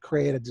to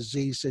create a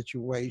disease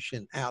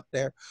situation out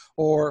there,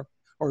 or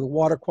the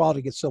water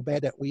quality gets so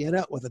bad that we end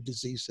up with a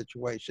disease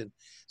situation.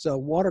 So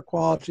water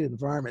quality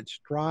environment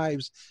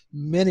drives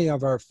many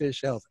of our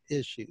fish health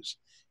issues.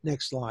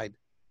 Next slide.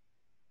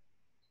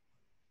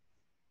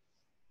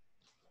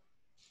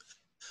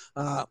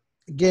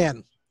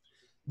 Again,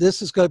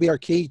 this is going to be our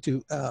key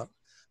to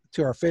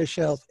our fish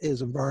health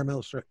is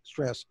environmental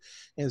stress.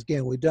 And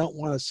again, we don't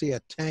want to see a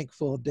tank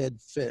full of dead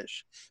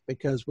fish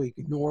because we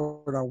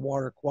ignored our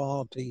water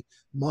quality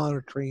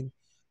monitoring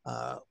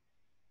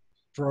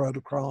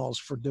protocols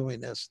for doing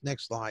this.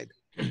 Next slide.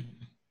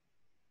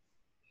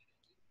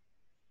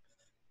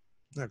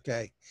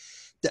 Okay.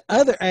 The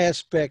other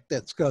aspect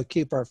that's going to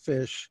keep our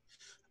fish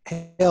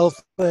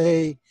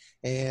healthy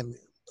and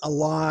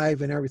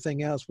alive and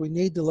everything else, we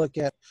need to look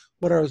at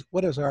what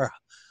is our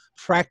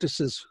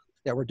practices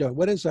that we're doing.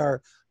 What is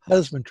our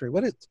husbandry?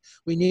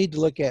 We need to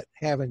look at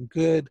having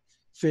good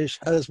fish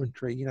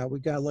husbandry. You know,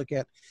 we got to look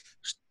at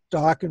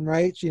stocking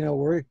rates. You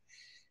know,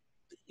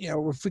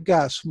 if we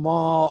got a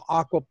small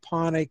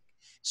aquaponic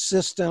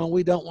system,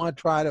 we don't want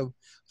to try to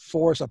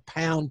force a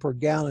pound per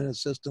gallon in a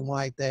system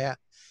like that.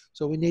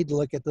 So we need to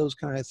look at those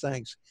kind of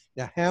things.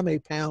 Now, how many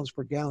pounds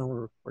per gallon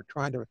we're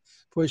trying to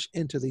push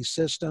into these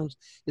systems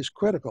is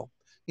critical.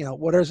 You know,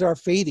 what is our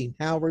feeding?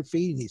 How we're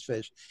feeding these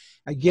fish?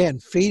 Again,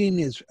 feeding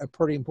is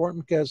pretty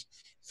important because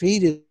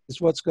feed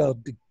is what's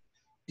going to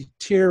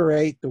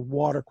deteriorate the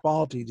water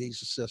quality of these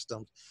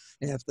systems.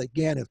 And if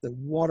the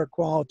water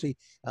quality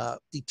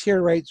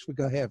deteriorates, we're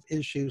going to have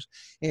issues.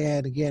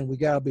 And again, we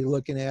got to be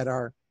looking at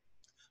our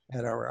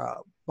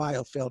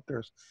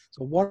biofilters.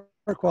 So water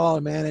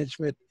quality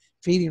management,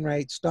 feeding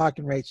rates,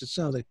 stocking rates is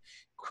some of the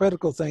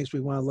critical things we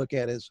want to look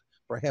at as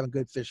for having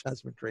good fish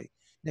husbandry.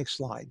 Next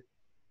slide.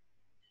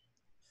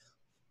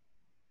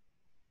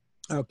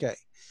 Okay.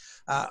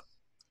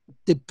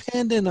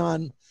 Depending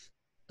on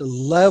the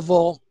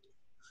level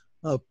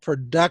of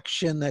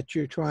production that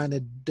you're trying to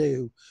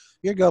do,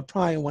 you're going to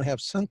probably want to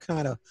have some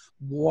kind of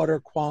water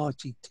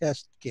quality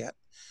test kit,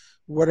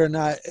 whether or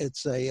not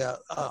it's a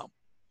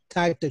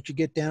type that you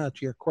get down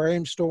at your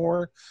aquarium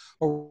store,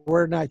 or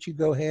whether or not you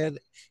go ahead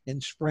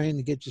and spring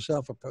to get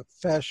yourself a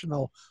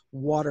professional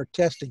water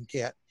testing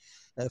kit.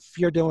 If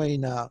you're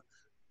doing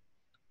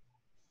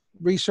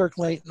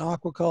recirculating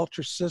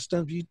aquaculture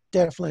systems, you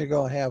definitely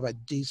go have a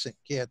decent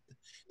kit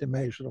to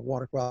measure the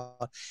water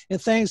quality. And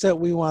things that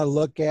we want to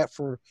look at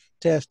for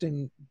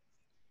testing,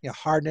 you know,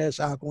 hardness,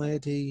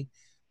 alkalinity,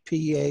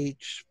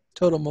 pH,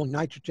 total molecular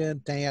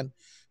nitrogen, TAN,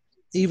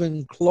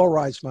 even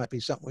chlorides might be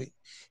something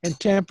and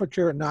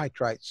temperature and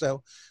nitrite.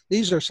 So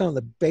these are some of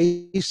the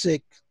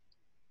basic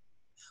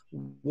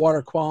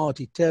water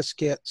quality test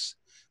kits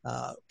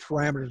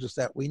parameters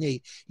that we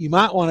need. You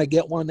might want to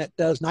get one that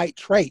does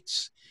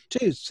nitrates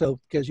too, so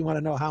because you want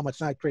to know how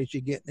much nitrates you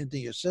get into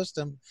your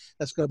system.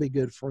 That's going to be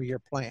good for your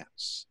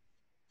plants.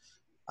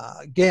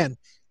 Again,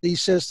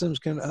 these systems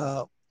can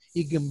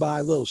you can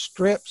buy little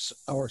strips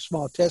or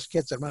small test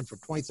kits that run for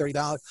 $20,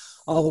 $30,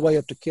 all the way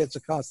up to kits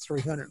that cost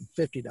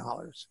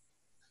 $350.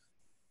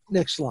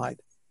 Next slide.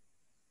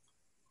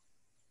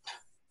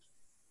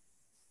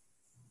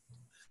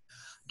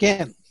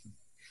 Again,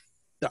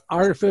 the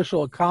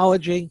artificial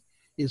ecology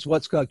is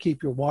what's going to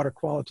keep your water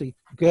quality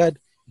good.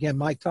 Again,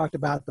 Mike talked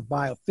about the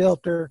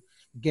biofilter.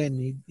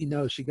 Again, you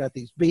notice you got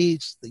these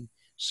beads, the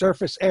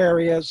surface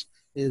areas,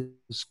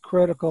 is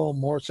critical.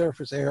 More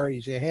surface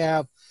areas you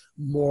have,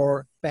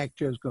 more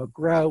bacteria is going to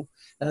grow.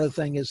 Another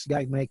thing is you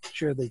got to make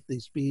sure that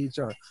these beads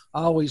are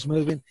always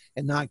moving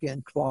and not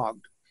getting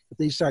clogged. If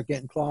these start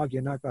getting clogged,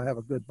 you're not going to have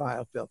a good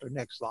biofilter.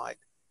 Next slide.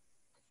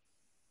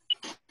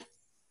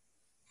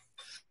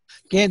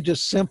 Again,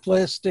 just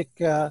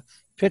simplistic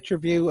picture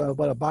view of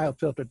what a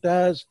biofilter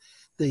does.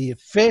 The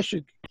fish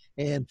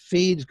and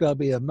feed is going to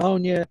be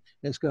ammonia.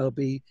 It's going to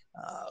be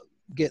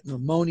getting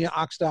ammonia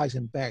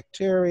oxidizing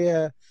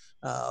bacteria,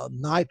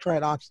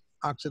 nitrite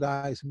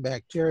oxidizing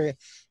bacteria,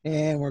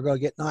 and we're going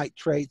to get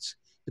nitrates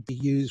to be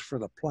used for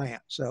the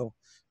plant. So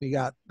we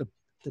got the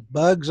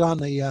bugs on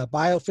the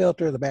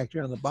biofilter, the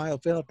bacteria on the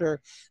biofilter,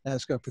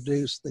 that's going to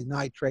produce the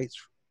nitrates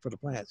for the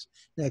plants.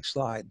 Next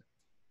slide.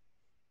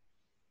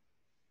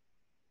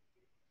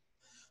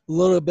 A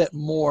little bit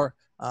more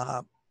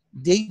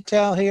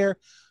detail here.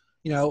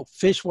 You know,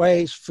 fish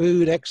waste,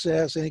 food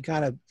excess, any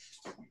kind of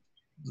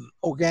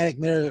organic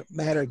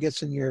matter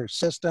gets in your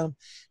system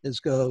is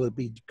going to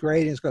be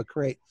degrading. It's going to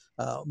create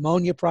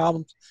ammonia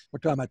problems. We're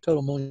talking about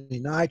total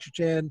ammonia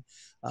nitrogen,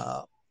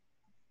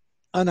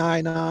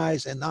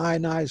 unionized and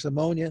ionized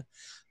ammonia.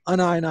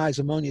 Unionized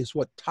ammonia is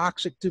what's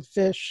toxic to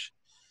fish,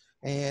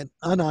 and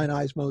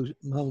unionized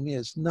ammonia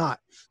is not.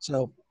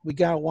 So we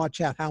got to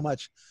watch out how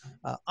much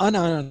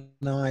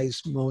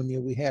unionized ammonia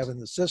we have in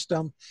the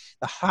system.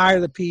 The higher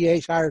the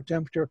pH, higher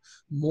temperature,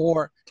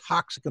 more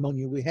toxic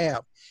ammonia we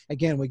have.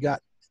 Again, we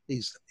got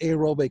these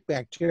aerobic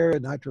bacteria,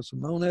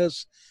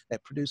 nitrosomonas,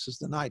 that produces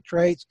the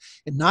nitrates.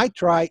 And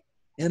nitrite,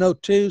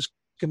 NO2s,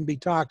 can be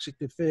toxic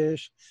to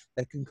fish.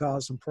 That can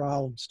cause some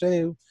problems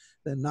too.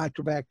 The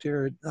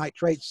nitrobacteria,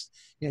 nitrates,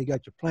 you know, you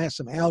got your plants,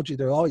 some algae.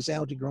 There's always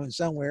algae growing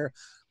somewhere,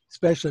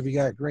 especially if you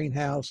got a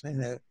greenhouse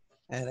and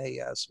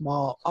a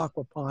small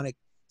aquaponic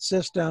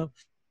system,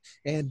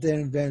 and then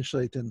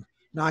eventually to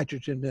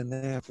nitrogen in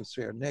the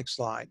atmosphere. Next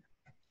slide.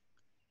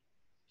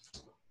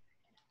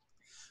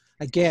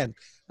 Again,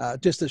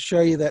 just to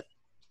show you that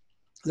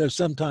there's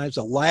sometimes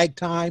a lag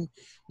time.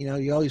 You know,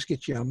 you always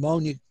get your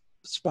ammonia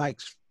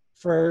spikes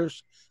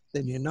first,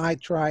 then your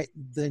nitrite,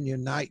 then your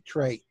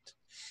nitrate.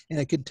 And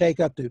it could take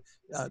up to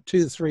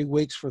 2 to 3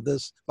 weeks for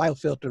this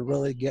biofilter to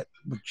really get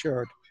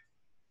matured.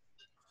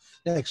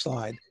 Next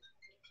slide.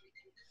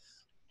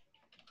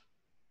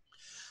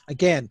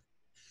 Again,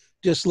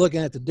 just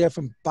looking at the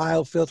different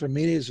biofilter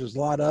medias, there's a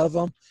lot of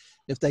them.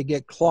 If they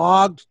get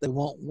clogged, they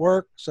won't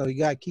work. So you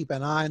got to keep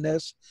an eye on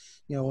this.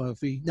 You know,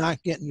 if you're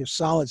not getting your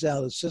solids out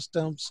of the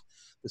systems,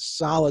 the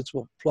solids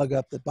will plug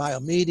up the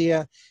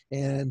biomedia,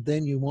 and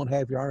then you won't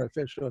have your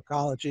artificial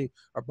ecology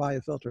or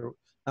biofilter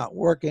not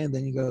working.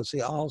 Then you go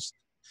see all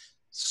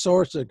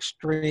sorts of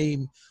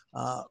extreme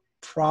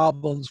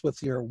problems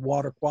with your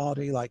water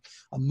quality, like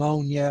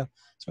ammonia,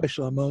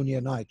 especially ammonia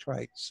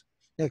nitrates.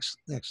 Next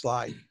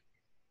slide.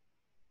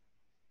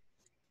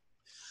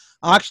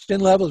 Oxygen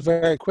level is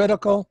very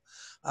critical.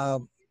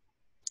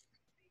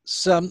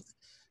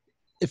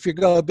 If you're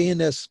going to be in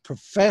this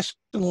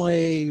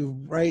professionally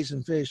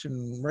raising fish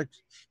and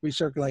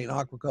recirculating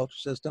aquaculture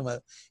system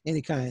at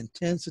any kind of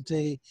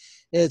intensity,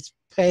 it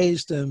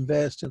pays to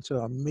invest into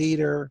a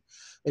meter.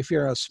 If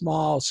you're a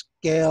small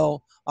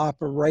scale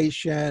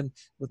operation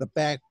with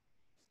a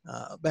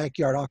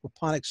backyard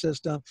aquaponic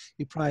system,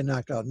 you're probably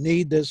not going to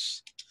need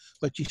this,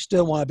 but you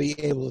still want to be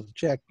able to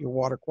check your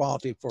water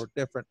quality for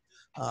different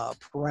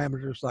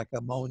parameters like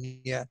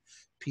ammonia,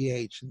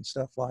 pH, and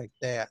stuff like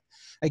that.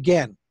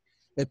 Again,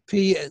 if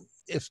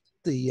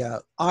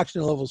the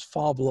oxygen levels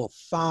fall below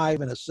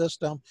 5 in a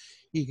system,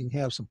 you can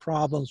have some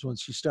problems.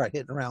 Once you start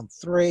hitting around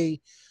 3,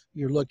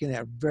 you're looking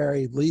at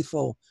very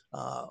lethal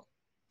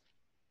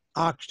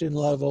oxygen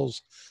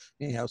levels.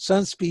 You know,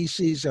 some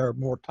species are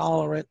more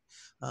tolerant.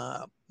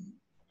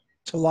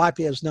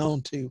 Tilapia is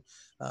known to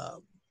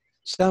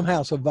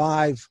somehow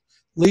survive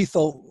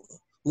lethal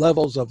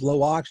levels of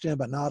low oxygen,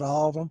 but not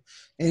all of them.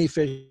 Any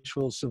fish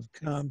will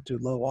succumb to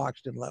low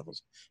oxygen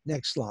levels.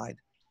 Next slide.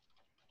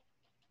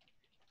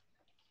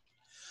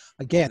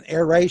 Again,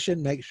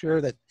 aeration, make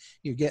sure that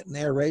you're getting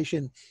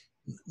aeration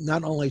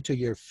not only to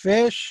your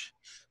fish,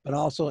 but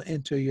also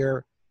into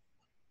your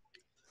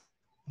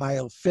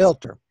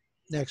biofilter.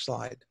 Next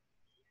slide.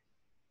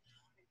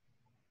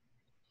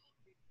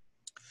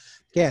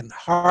 Again,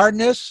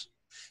 hardness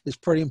is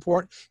pretty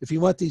important. If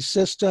you want these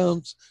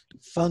systems to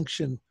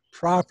function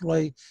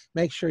properly,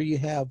 make sure you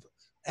have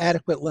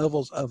adequate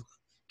levels of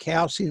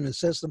calcium in the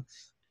system.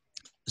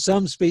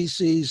 Some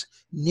species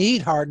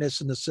need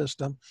hardness in the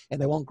system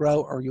and they won't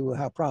grow, or you will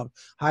have problems.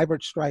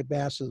 Hybrid striped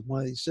bass is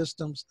one of these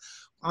systems.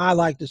 I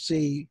like to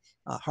see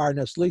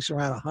hardness at least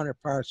around 100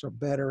 parts or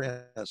better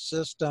in a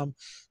system.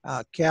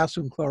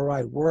 Calcium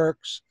chloride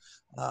works.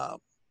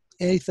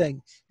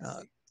 Anything,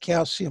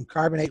 calcium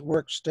carbonate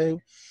works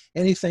too.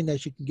 Anything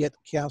that you can get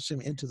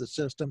calcium into the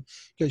system,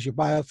 because your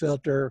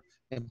biofilter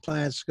and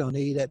plants are going to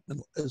need it,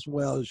 as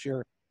well as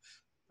your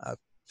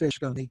fish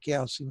are going to need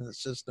calcium in the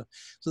system.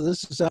 So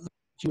this is something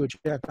you would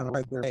check on a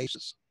regular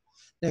basis.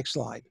 Next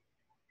slide.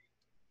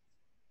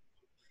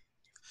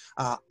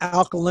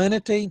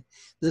 Alkalinity,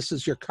 this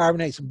is your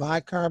carbonates and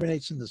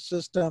bicarbonates in the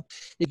system.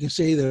 You can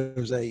see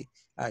there's a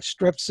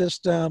strip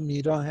system.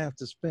 You don't have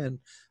to spend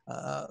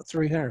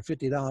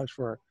 $350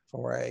 for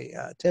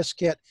a test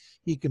kit.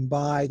 You can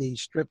buy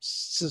these strip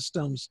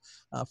systems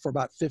for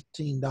about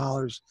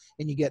 $15,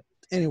 and you get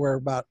anywhere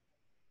about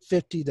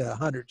 50 to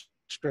 100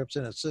 strips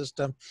in a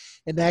system,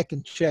 and that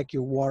can check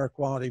your water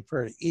quality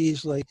pretty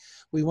easily.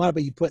 We want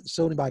to be putting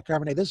sodium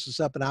bicarbonate. This is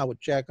something I would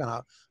check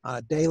on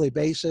a daily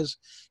basis,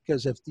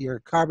 because if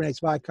your carbonates,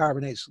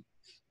 bicarbonates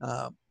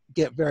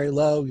get very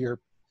low, your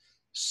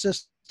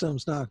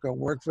system's not going to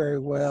work very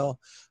well.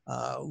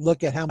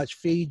 Look at how much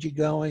feed you're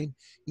going.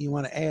 You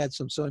want to add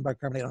some sodium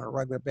bicarbonate on a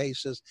regular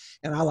basis,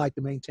 and I like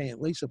to maintain at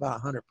least about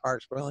 100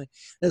 parts per million.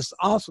 This is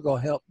also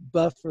going to help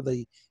buffer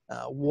the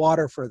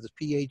water for the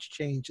pH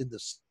change in the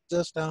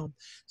system,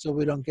 so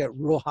we don't get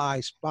real high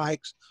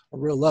spikes or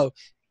real low.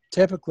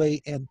 Typically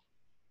in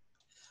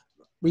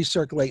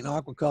recirculating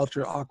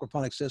aquaculture,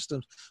 aquaponic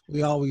systems,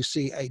 we always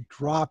see a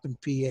drop in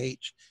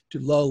pH to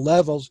low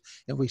levels,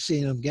 and we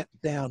see them get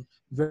down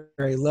very,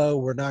 very low.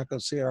 We're not going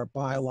to see our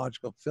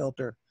biological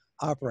filter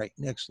operate.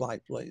 Next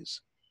slide,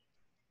 please.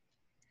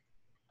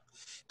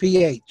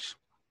 pH.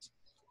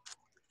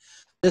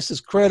 This is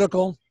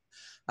critical.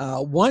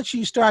 Once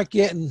you start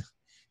getting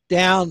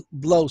down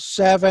below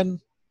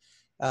 7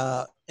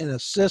 in a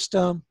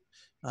system,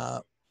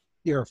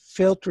 your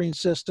filtering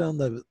system,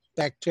 the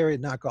bacteria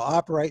not going to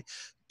operate.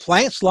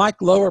 Plants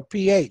like lower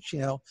pH.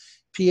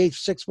 pH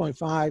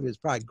 6.5 is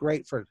probably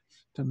great for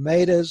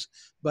tomatoes,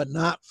 but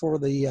not for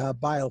the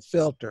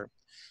biofilter.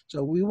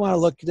 So we want to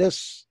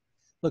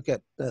look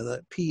at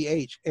the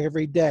pH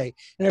every day.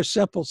 And there's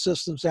simple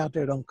systems out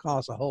there that don't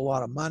cost a whole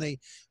lot of money,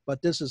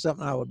 but this is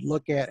something I would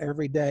look at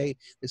every day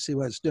to see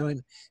what it's doing.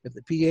 If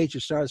the pH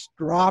starts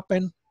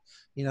dropping,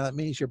 it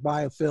means your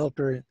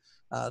biofilter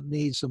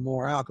needs some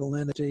more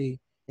alkalinity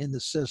in the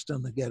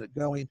system to get it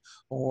going,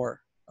 or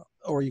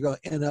you're going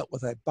to end up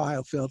with a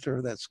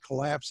biofilter that's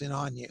collapsing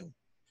on you.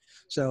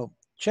 So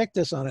check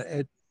this on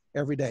it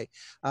every day.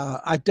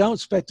 I don't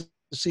expect to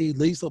see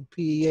lethal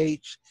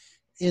pH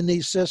in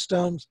these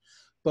systems,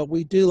 but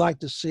we do like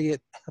to see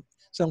it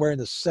somewhere in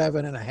the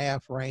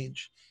 7.5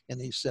 range in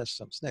these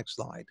systems. Next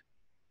slide.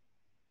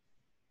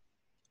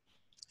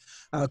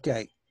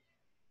 Okay.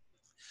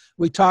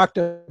 We talked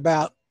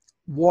about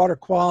water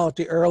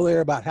quality earlier,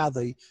 about how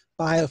the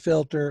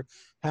biofilter,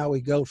 how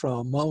we go from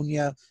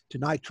ammonia to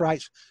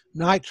nitrites.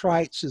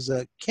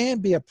 Nitrites can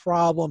be a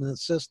problem in the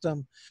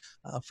system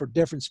for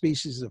different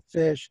species of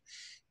fish.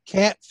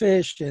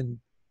 Catfish and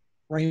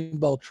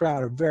rainbow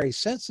trout are very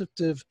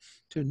sensitive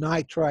to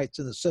nitrites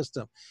in the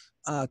system.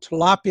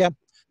 Tilapia,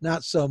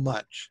 not so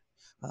much.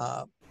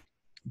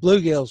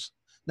 Bluegills,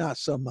 not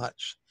so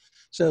much.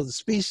 So the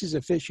species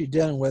of fish you're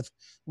dealing with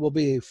will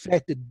be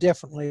affected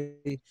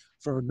differently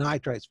for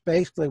nitrites.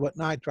 Basically what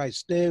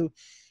nitrites do,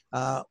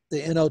 the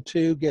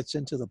NO2 gets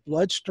into the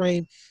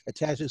bloodstream,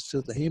 attaches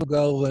to the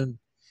hemoglobin,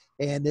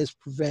 and this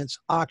prevents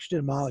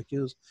oxygen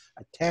molecules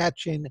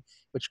attaching,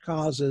 which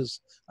causes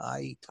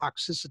a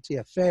toxicity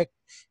effect.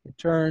 It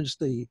turns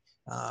the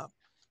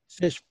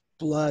fish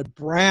blood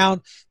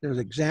brown. There's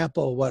an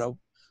example of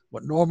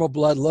what normal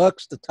blood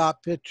looks. The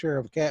top picture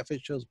of a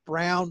catfish shows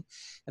brown,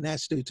 and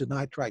that's due to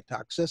nitrite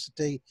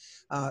toxicity.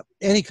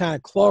 Any kind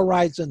of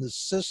chlorides in the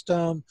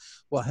system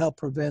will help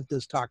prevent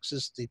this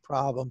toxicity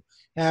problem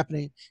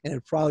happening, and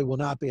it probably will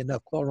not be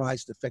enough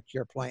chlorides to affect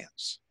your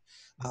plants.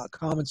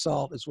 Common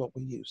salt is what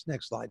we use.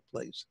 Next slide,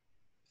 please.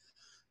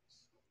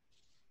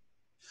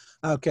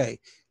 Okay,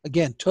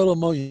 again, total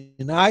ammonium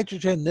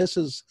nitrogen. This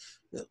is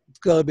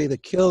going to be the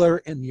killer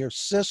in your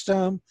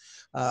system.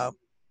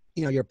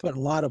 You're putting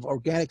a lot of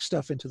organic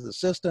stuff into the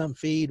system,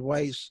 feed,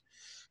 waste,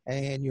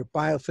 and your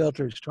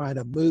biofilter is trying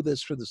to move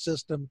this through the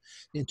system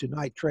into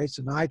nitrates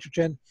and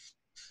nitrogen.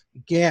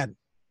 Again,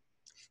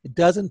 it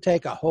doesn't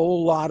take a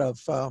whole lot of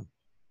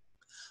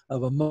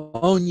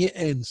ammonia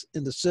in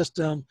the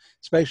system,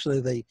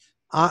 especially the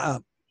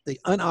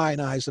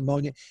unionized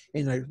ammonia.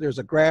 And there's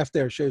a graph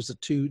there that shows the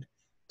two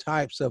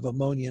types of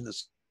ammonia in the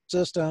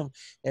system.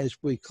 As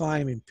we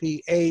climb in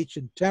pH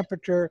and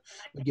temperature,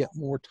 we get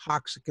more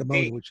toxic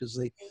ammonia, which is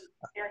the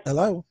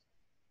hello,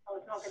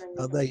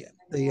 the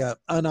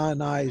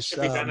unionized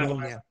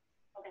ammonia.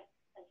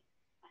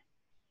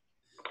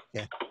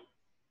 Yeah.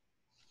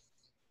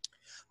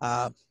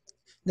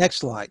 Next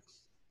slide.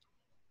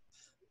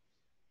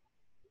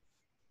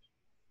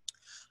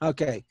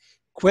 Okay,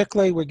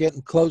 quickly, we're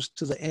getting close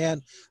to the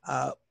end.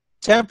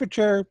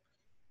 Temperature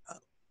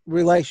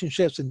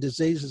relationships and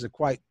diseases are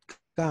quite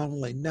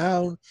commonly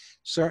known.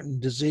 Certain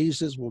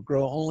diseases will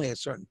grow only at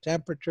certain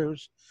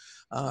temperatures.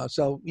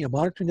 So,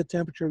 monitoring the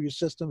temperature of your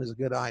system is a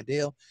good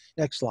idea.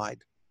 Next slide.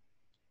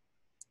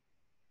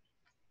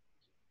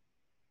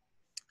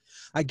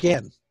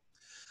 Again,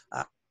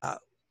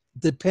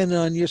 depending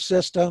on your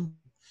system,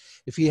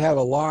 if you have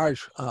a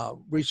large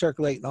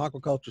recirculating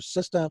aquaculture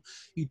system,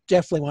 you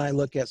definitely want to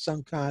look at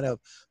some kind of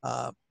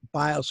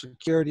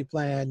biosecurity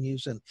plan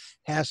using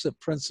HACCP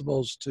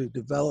principles to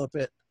develop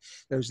it.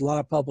 There's a lot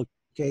of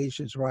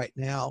medications right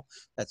now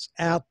that's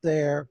out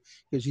there,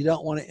 because you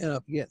don't want to end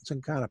up getting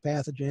some kind of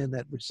pathogen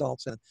that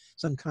results in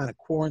some kind of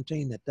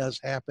quarantine. That does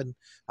happen.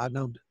 I've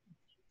known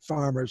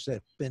farmers that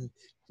have been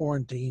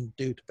quarantined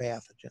due to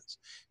pathogens.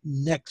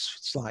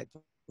 Next slide,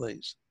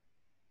 please.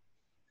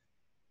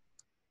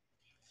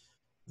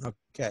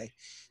 Okay,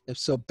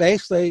 so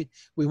basically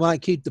we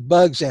want to keep the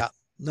bugs out.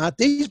 Not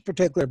these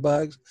particular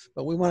bugs,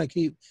 but we want to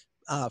keep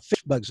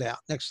fish bugs out.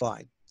 Next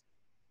slide.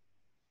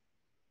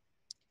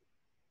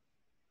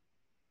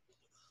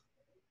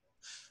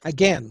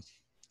 Again,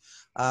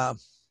 a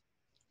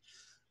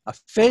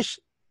fish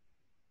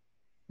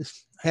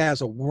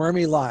has a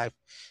wormy life.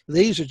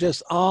 These are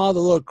just all the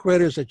little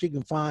critters that you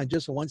can find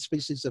just in one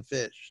species of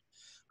fish.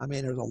 I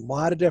mean, there's a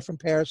lot of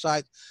different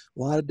parasites,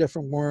 a lot of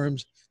different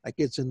worms that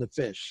gets in the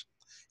fish.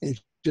 And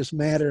it's just a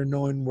matter of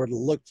knowing where to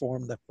look for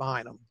them to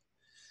find them.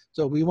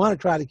 So we want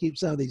to try to keep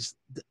some of these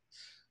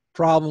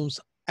problems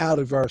out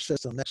of our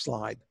system. Next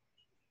slide.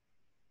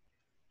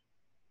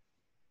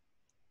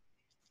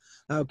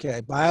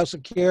 Okay,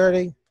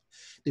 biosecurity,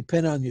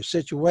 depending on your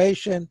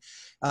situation.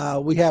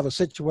 We have a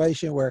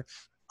situation where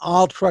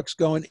all trucks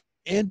going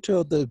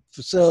into the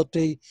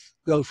facility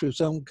go through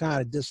some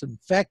kind of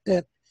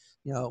disinfectant,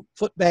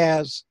 foot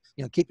baths,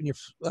 keeping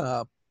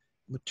your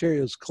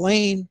materials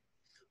clean,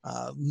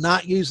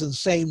 not using the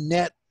same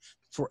net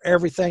for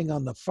everything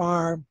on the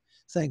farm,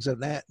 things of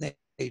that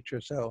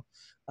nature. So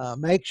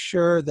make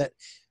sure that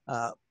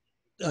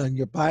on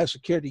your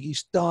biosecurity, you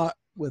start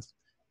with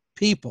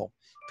people.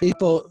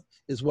 People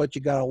is what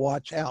you got to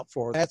watch out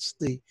for. That's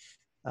the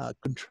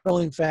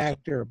controlling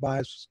factor of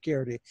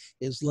biosecurity,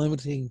 is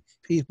limiting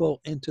people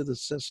into the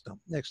system.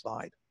 Next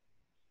slide.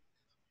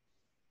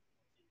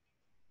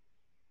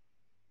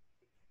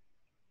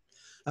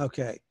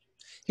 Okay,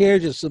 here are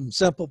just some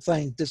simple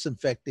things,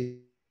 disinfecting.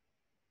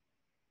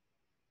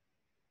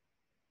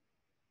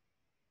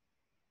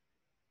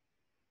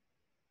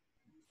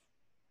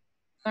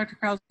 Dr.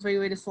 Crosby,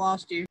 we just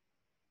lost you.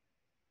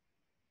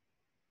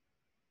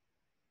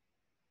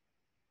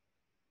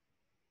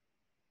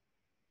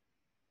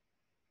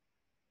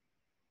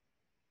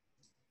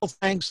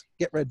 Things,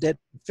 get rid of dead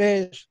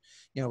fish.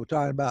 We're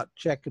talking about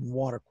checking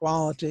water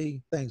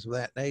quality, things of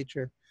that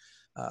nature.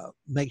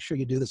 Make sure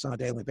you do this on a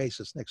daily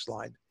basis. Next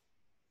slide.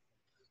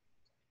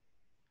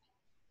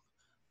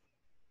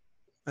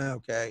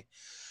 Okay.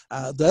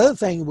 The other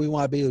thing we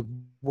want to be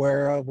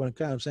aware of when it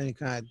comes to any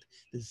kind of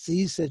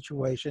disease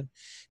situation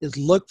is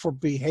look for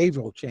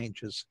behavioral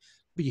changes.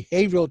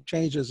 Behavioral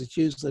changes is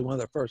usually one of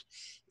the first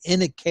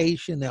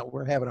indication that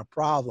we're having a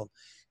problem.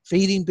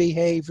 Feeding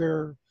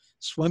behavior,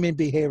 swimming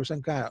behavior,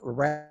 some kind of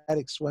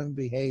erratic swimming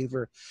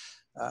behavior,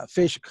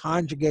 fish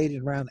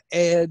conjugating around the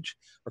edge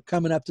or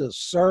coming up to the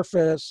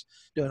surface,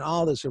 doing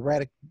all this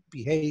erratic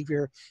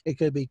behavior. It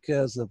could be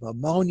because of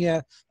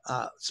ammonia,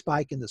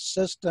 spike in the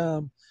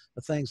system,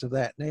 things of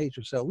that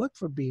nature. So look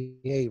for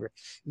behavior.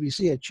 If you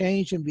see a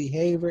change in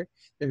behavior,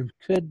 there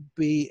could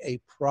be a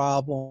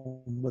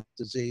problem with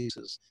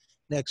diseases.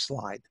 Next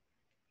slide.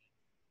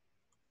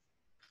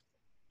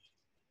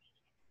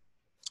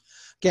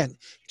 Again,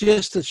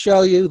 just to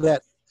show you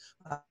that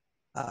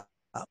a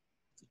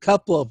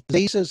couple of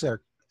diseases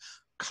are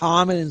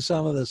common in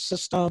some of the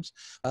systems.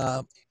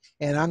 And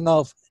I'm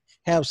going to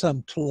have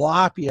some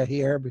tilapia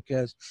here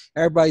because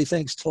everybody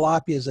thinks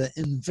tilapia is an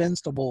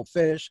invincible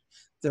fish.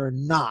 They're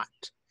not.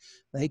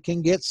 They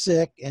can get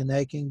sick and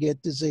they can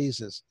get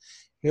diseases.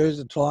 Here's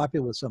a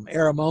tilapia with some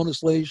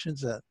Aeromonas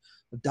lesions that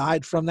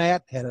died from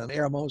that, had an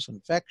Aeromonas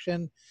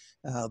infection.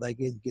 They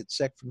can get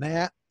sick from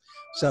that.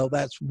 So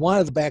that's one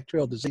of the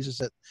bacterial diseases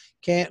that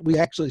we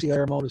actually see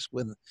Aeromonas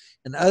with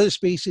in other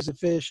species of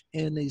fish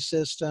in these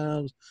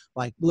systems,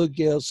 like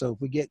bluegills. So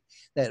if we get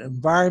that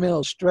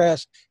environmental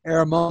stress,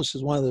 Aeromonas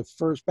is one of the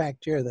first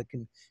bacteria that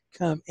can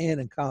come in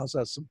and cause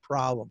us some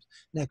problems.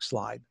 Next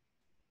slide.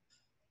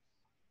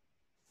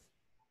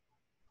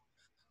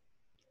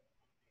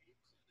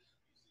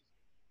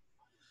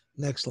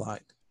 Next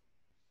slide.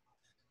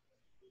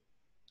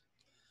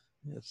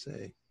 Let's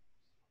see.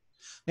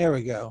 There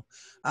we go.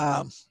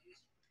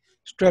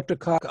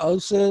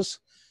 Streptococcosis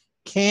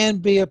can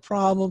be a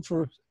problem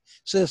for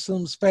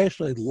systems,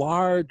 especially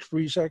large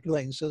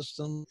recirculating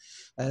systems.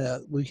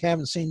 We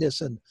haven't seen this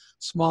in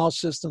small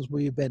systems.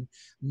 We've been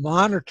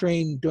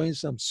monitoring, doing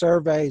some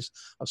surveys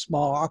of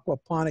small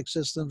aquaponic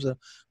systems.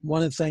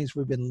 One of the things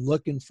we've been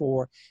looking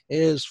for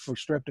is for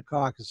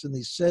Streptococcus in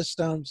these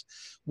systems.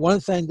 One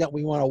thing that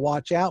we want to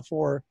watch out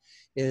for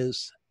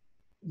is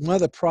one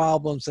of the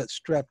problems that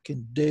strep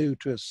can do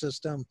to a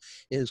system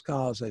is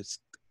cause a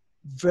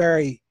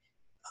very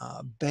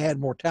bad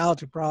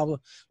mortality problem,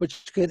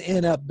 which could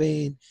end up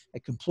being a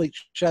complete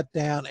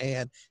shutdown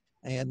and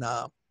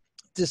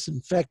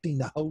disinfecting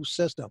the whole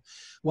system.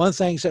 One of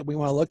the things that we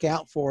want to look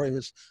out for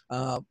is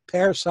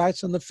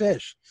parasites in the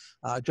fish.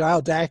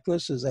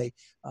 Gyrodactylus is a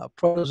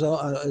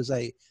protozoa, is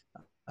a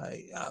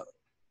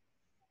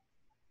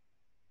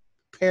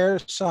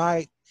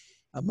parasite,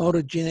 a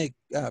mutagenic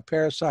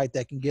parasite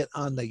that can get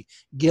on the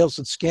gills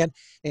and skin,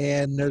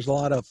 and there's a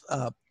lot of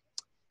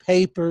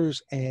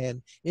papers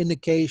and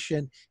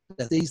indication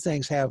that these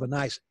things have a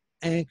nice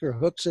anchor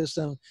hook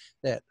system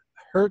that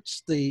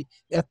hurts the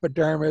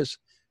epidermis,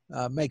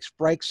 makes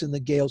breaks in the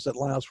gills that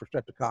allows for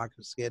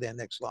streptococcus to get in.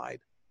 Next slide.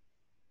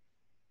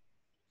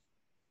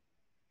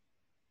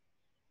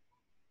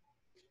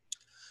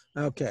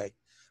 Okay.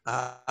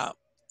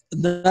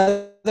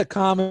 Another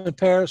common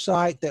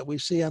parasite that we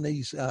see on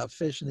these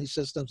fish in these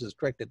systems is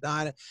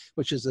Trichotillina,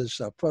 which is this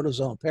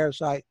protozoan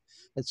parasite.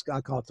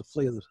 I call it the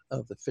flea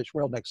of the fish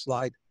world. Next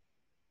slide.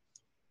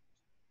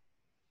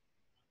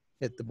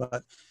 Hit the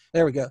button.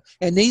 There we go.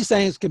 And these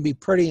things can be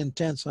pretty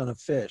intense on a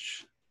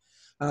fish.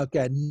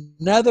 Okay,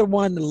 another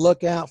one to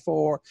look out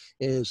for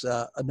is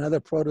another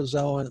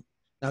protozoan.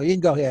 Now you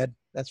can go ahead.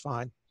 That's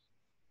fine.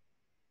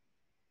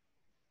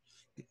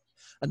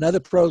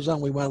 Another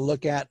protozoan we want to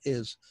look at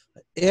is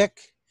ick,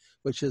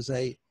 which is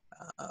a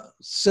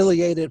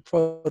ciliated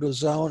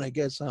protozoan that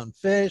gets on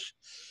fish.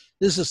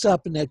 This is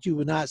something that you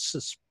would not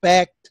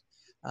suspect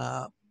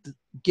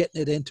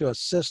getting it into a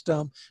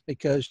system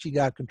because you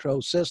got a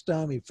control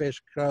system, you fish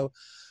control.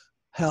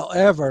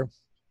 However,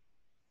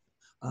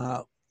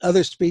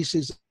 other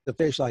species of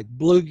fish like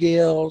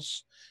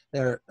bluegills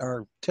that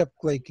are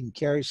typically can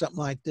carry something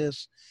like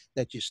this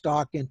that you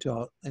stock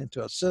into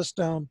a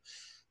system.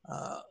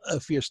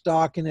 If you're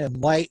stocking them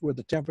late where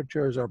the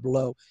temperatures are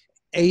below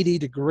 80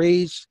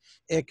 degrees,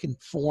 it can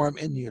form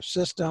in your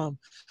system.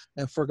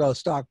 And if we're going to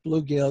stock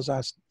bluegills,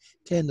 I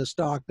tend to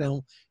stock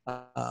them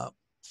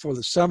for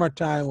the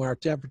summertime when our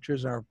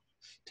temperatures, our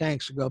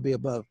tanks are going to be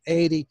above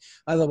 80.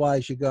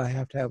 Otherwise, you're going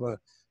to have a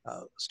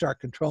start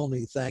controlling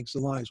these things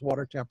as long as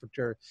water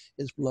temperature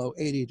is below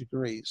 80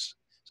 degrees.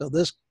 So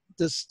this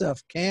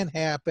stuff can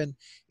happen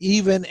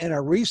even in a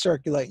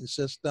recirculating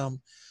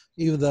system,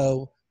 even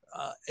though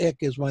ick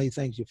is one of the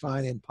things you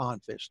find in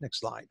pond fish. Next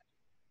slide.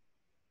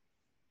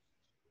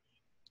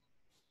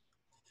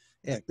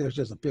 Ick, there's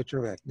just a picture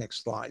of ick.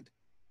 Next slide.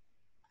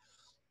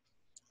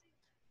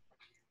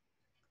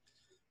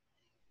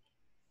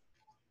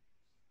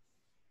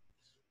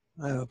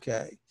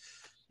 Okay.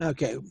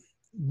 Okay.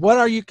 What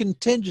are your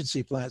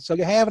contingency plans? So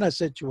you're having a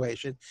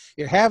situation,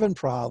 you're having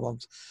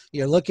problems,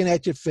 you're looking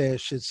at your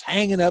fish, it's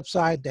hanging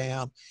upside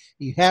down.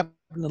 You happen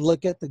to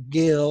look at the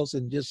gills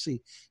and just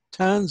see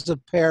tons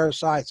of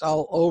parasites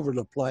all over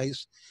the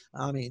place.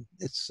 I mean,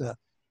 it's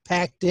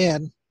packed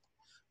in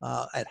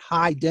at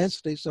high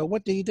density. So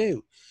what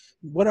do?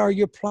 What are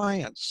your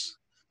plans?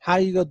 How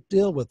you go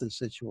deal with this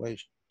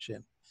situation?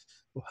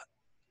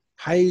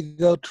 How you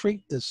go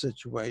treat this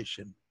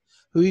situation?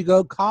 Who you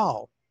go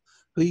call?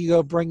 Who you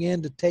go bring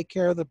in to take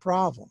care of the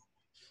problem?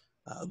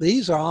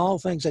 These are all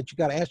things that you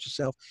got to ask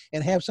yourself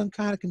and have some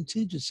kind of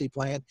contingency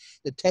plan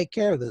to take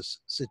care of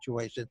this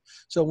situation.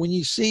 So when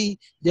you see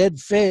dead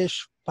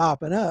fish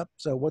popping up,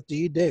 so what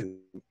do?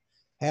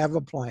 Have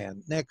a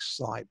plan. Next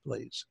slide,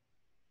 please.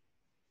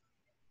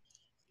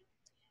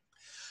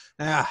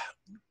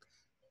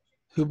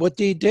 What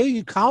do?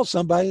 You call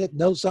somebody that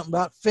knows something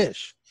about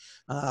fish.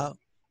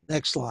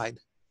 Next slide.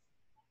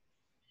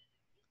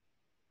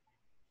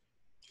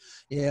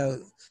 Yeah,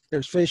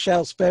 there's fish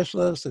health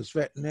specialists, there's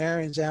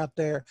veterinarians out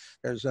there,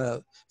 there's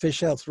fish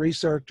health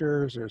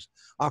researchers, there's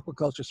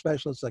aquaculture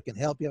specialists that can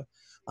help you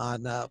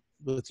on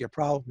with your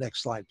problem.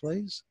 Next slide,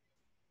 please.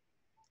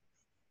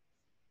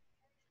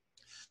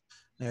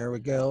 There we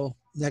go.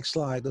 Next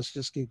slide. Let's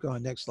just keep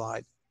going. Next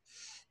slide.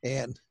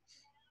 And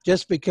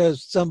just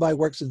because somebody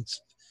works in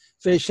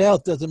fish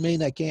health doesn't mean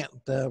they can't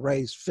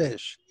raise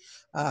fish.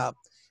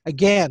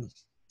 Again,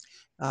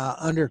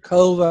 under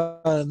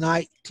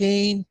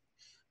COVID-19,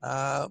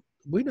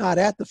 we're not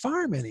at the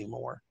farm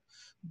anymore,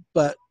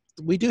 but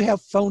we do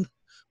have phone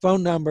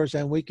numbers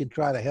and we can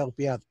try to help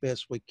you out the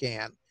best we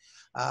can.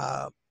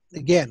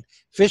 Again,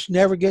 fish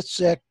never get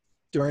sick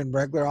during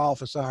regular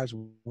office hours.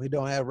 We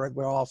don't have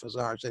regular office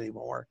hours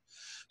anymore.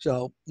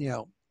 So, you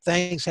know,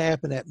 things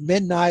happen at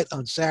midnight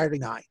on Saturday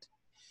night.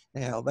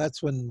 Now,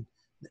 that's when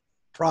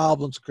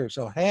problems occur.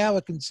 So have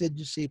a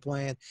contingency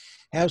plan,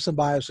 have some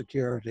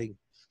biosecurity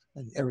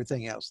and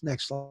everything else.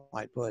 Next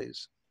slide,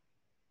 please.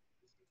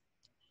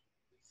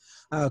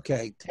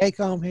 Okay, take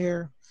home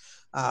here.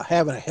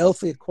 Having a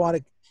healthy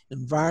aquatic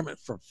environment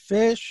for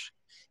fish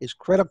is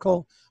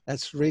critical.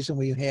 That's the reason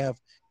we have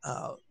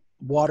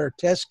water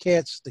test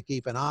kits to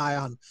keep an eye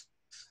on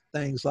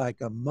things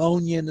like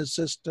ammonia in the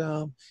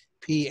system,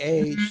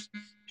 pH,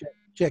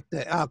 check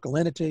the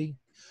alkalinity.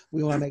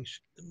 We want to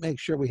make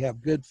sure we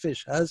have good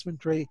fish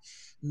husbandry,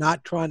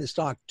 not trying to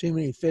stock too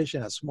many fish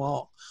in a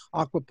small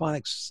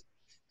aquaponics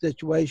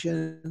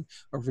situation,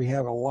 or if we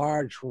have a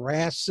large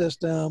RAS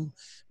system,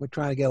 we're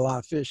trying to get a lot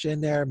of fish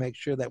in there, make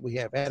sure that we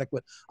have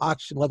adequate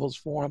oxygen levels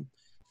for them,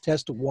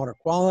 test the water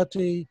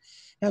quality,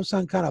 have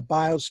some kind of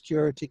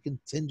biosecurity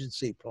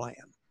contingency plan.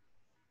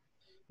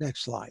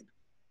 Next slide.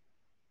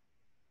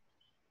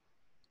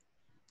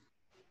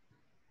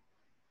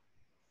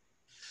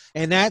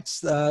 And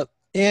that's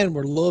and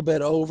we're a little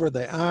bit over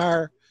the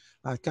hour.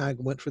 I kind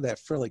of went through that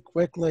fairly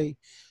quickly,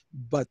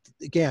 but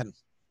again,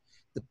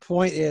 the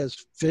point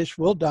is fish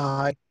will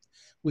die.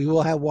 We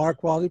will have water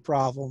quality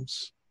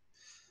problems.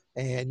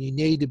 and you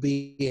need to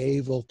be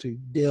able to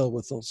deal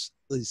with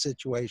these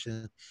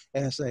situations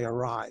as they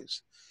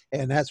arise.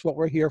 And that's what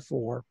we're here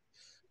for.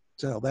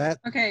 So that,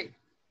 Okay.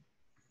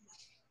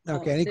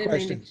 okay, any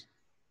questions?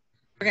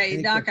 Okay,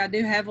 Any Doc, I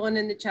do have one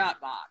in the chat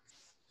box.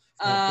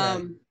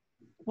 Okay.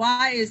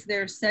 Why is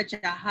there such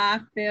a high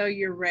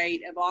failure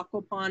rate of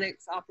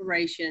aquaponics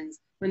operations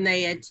when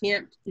they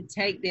attempt to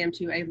take them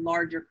to a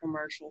larger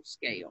commercial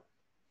scale?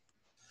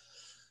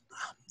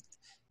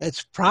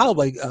 It's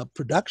probably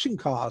production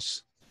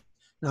costs,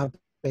 not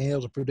being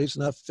able to produce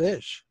enough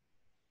fish.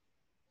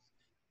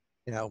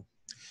 You know,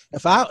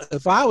 if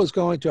I was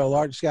going to a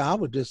large scale, I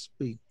would just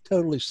be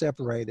totally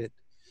separated.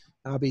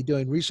 I'll be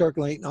doing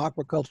recirculating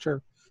aquaculture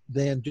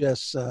than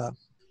just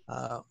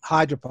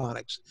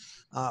hydroponics.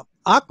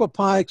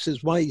 Aquaponics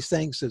is one of these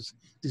things that's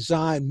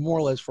designed more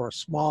or less for a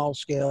small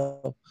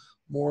scale,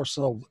 more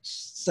so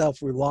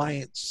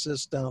self-reliant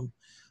system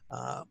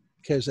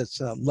because it's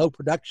a low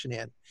production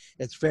end.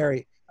 It's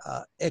very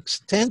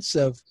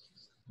extensive,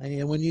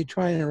 and when you're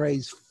trying to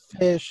raise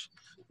fish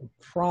for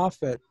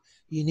profit,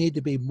 you need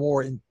to be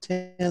more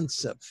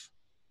intensive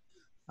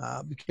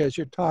because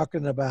you're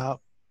talking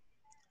about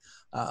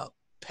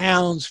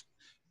pounds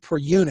per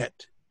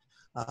unit.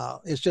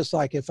 It's just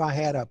like if I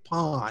had a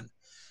pond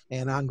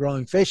and I'm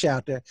growing fish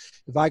out there,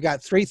 if I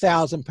got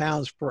 3,000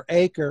 pounds per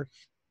acre,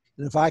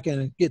 and if I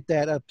can get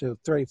that up to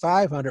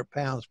 3,500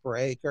 pounds per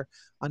acre,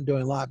 I'm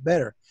doing a lot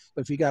better.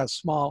 But if you got a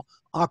small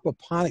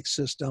aquaponic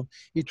system,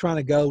 you're trying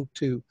to go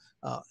to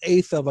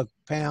eighth of a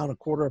pound, a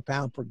quarter of a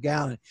pound per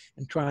gallon,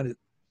 and trying to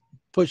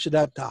push it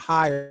up to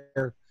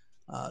higher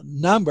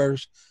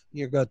numbers,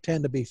 you're going to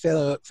tend to be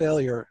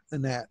failure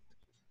in that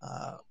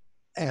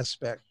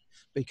aspect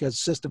because the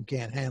system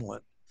can't handle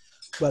it.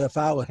 But if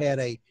I had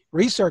a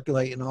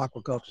recirculating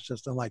aquaculture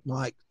system like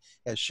Mike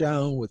has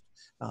shown with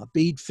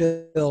bead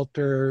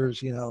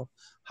filters, you know,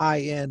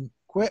 high-end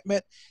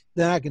equipment,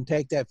 then I can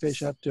take that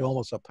fish up to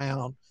almost a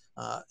pound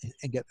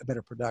and get a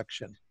better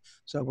production.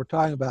 So we're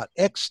talking about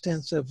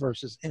extensive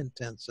versus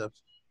intensive.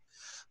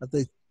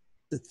 The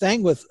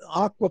thing with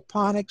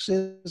aquaponics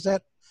is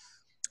that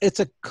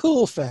it's a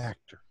cool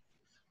factor.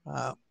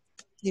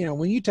 You know,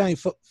 when you tell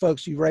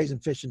folks you're raising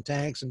fish in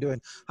tanks and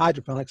doing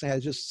hydroponics,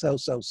 it's just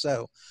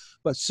so.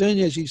 But as soon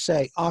as you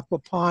say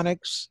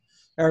aquaponics,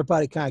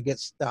 everybody kind of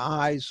gets the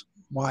eyes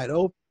wide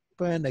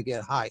open. They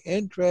get high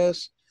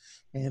interest,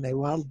 and they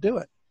want to do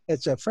it.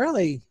 It's a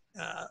fairly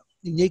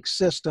unique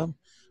system,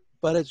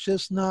 but it's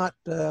just not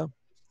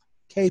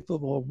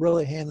capable of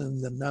really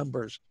handling the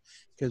numbers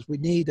because we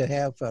need to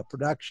have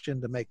production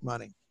to make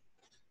money.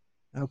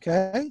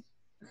 Okay.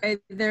 Okay,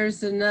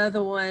 there's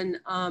another one,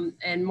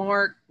 and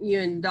Mark, you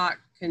and Doc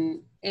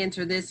can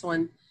answer this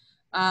one.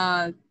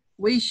 They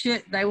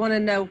want to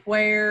know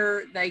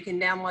where they can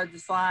download the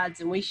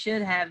slides, and we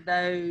should have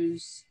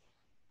those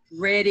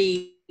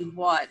ready,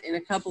 in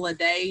a couple of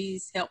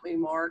days? Help me,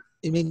 Mark.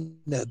 You mean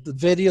the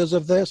videos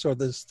of this or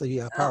the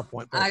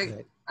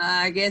PowerPoint?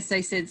 I guess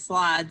they said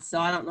slides, so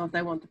I don't know if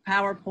they want the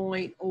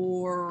PowerPoint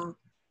or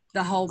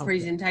the whole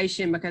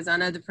presentation, because I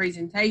know the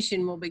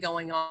presentation will be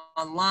going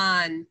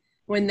online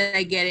when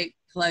they get it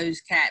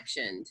closed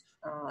captioned,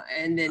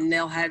 and then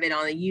they'll have it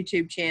on a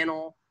YouTube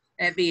channel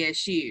at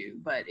VSU.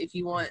 But if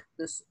you want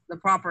the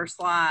proper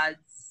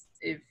slides,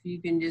 if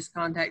you can just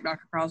contact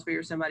Dr. Crosby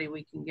or somebody,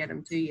 we can get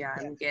them to you,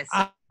 I'm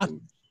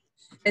guessing.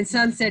 And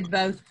some said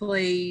both,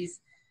 please.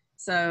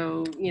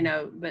 So, you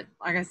know, but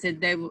like I said,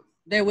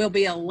 there will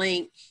be a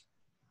link,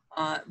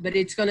 but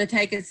it's going to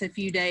take us a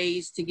few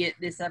days to get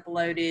this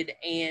uploaded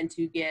and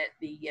to get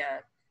the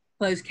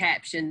closed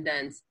caption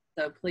done.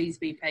 So please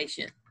be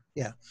patient.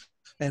 Yeah.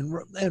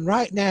 And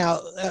right now,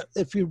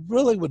 if you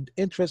really would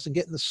interest in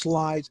getting the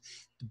slides,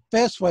 the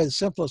best way, the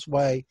simplest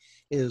way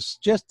is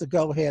just to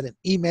go ahead and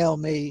email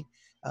me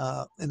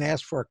and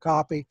ask for a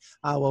copy.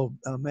 I will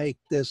make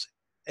this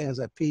as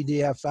a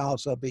PDF file,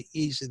 so it'll be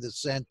easy to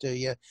send to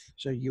you,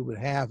 so you would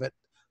have it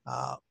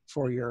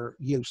for your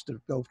use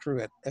to go through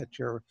it at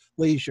your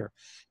leisure.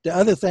 The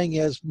other thing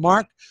is,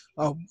 Mark,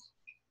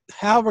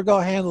 how we're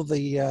going to handle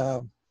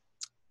the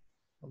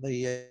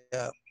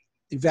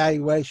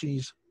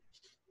evaluations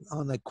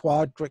on the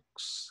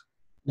quadrics?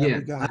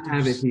 Yes, I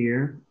have it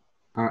here.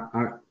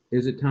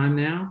 Is it time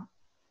now?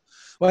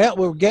 Well,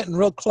 we're getting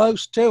real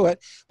close to it,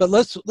 but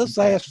let's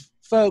ask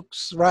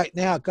folks right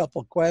now a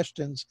couple of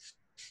questions,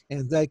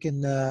 and they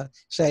can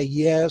say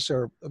yes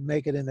or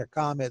make it in their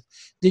comments.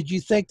 Did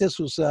you think this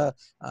was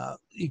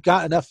you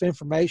got enough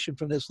information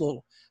from this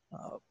little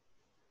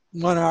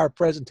 1 hour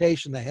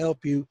presentation to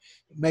help you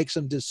make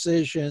some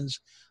decisions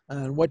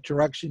on what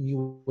direction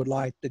you would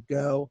like to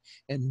go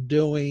in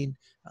doing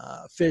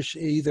fish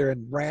either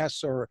in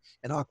RAS or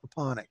in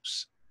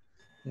aquaponics?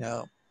 You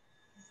know,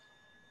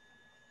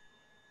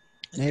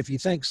 and if you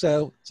think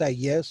so, say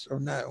yes or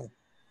no.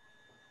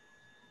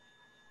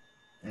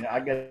 Yeah,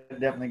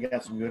 definitely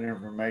got some good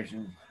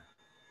information.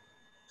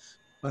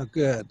 Well,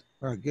 good.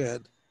 Very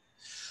good.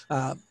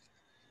 Do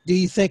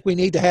you think we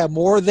need to have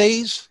more of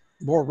these,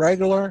 more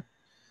regular?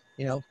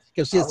 You know,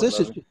 because this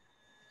is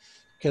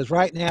because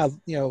right now,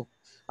 you know,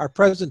 our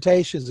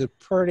presentations are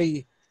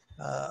pretty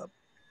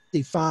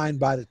defined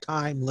by the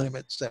time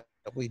limits that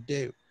we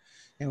do.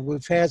 And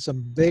we've had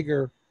some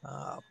bigger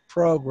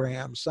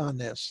programs on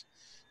this.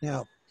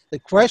 Now, the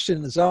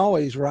question is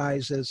always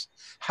rises,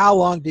 how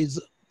long does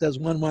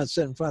one want to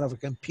sit in front of a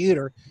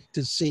computer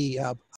to see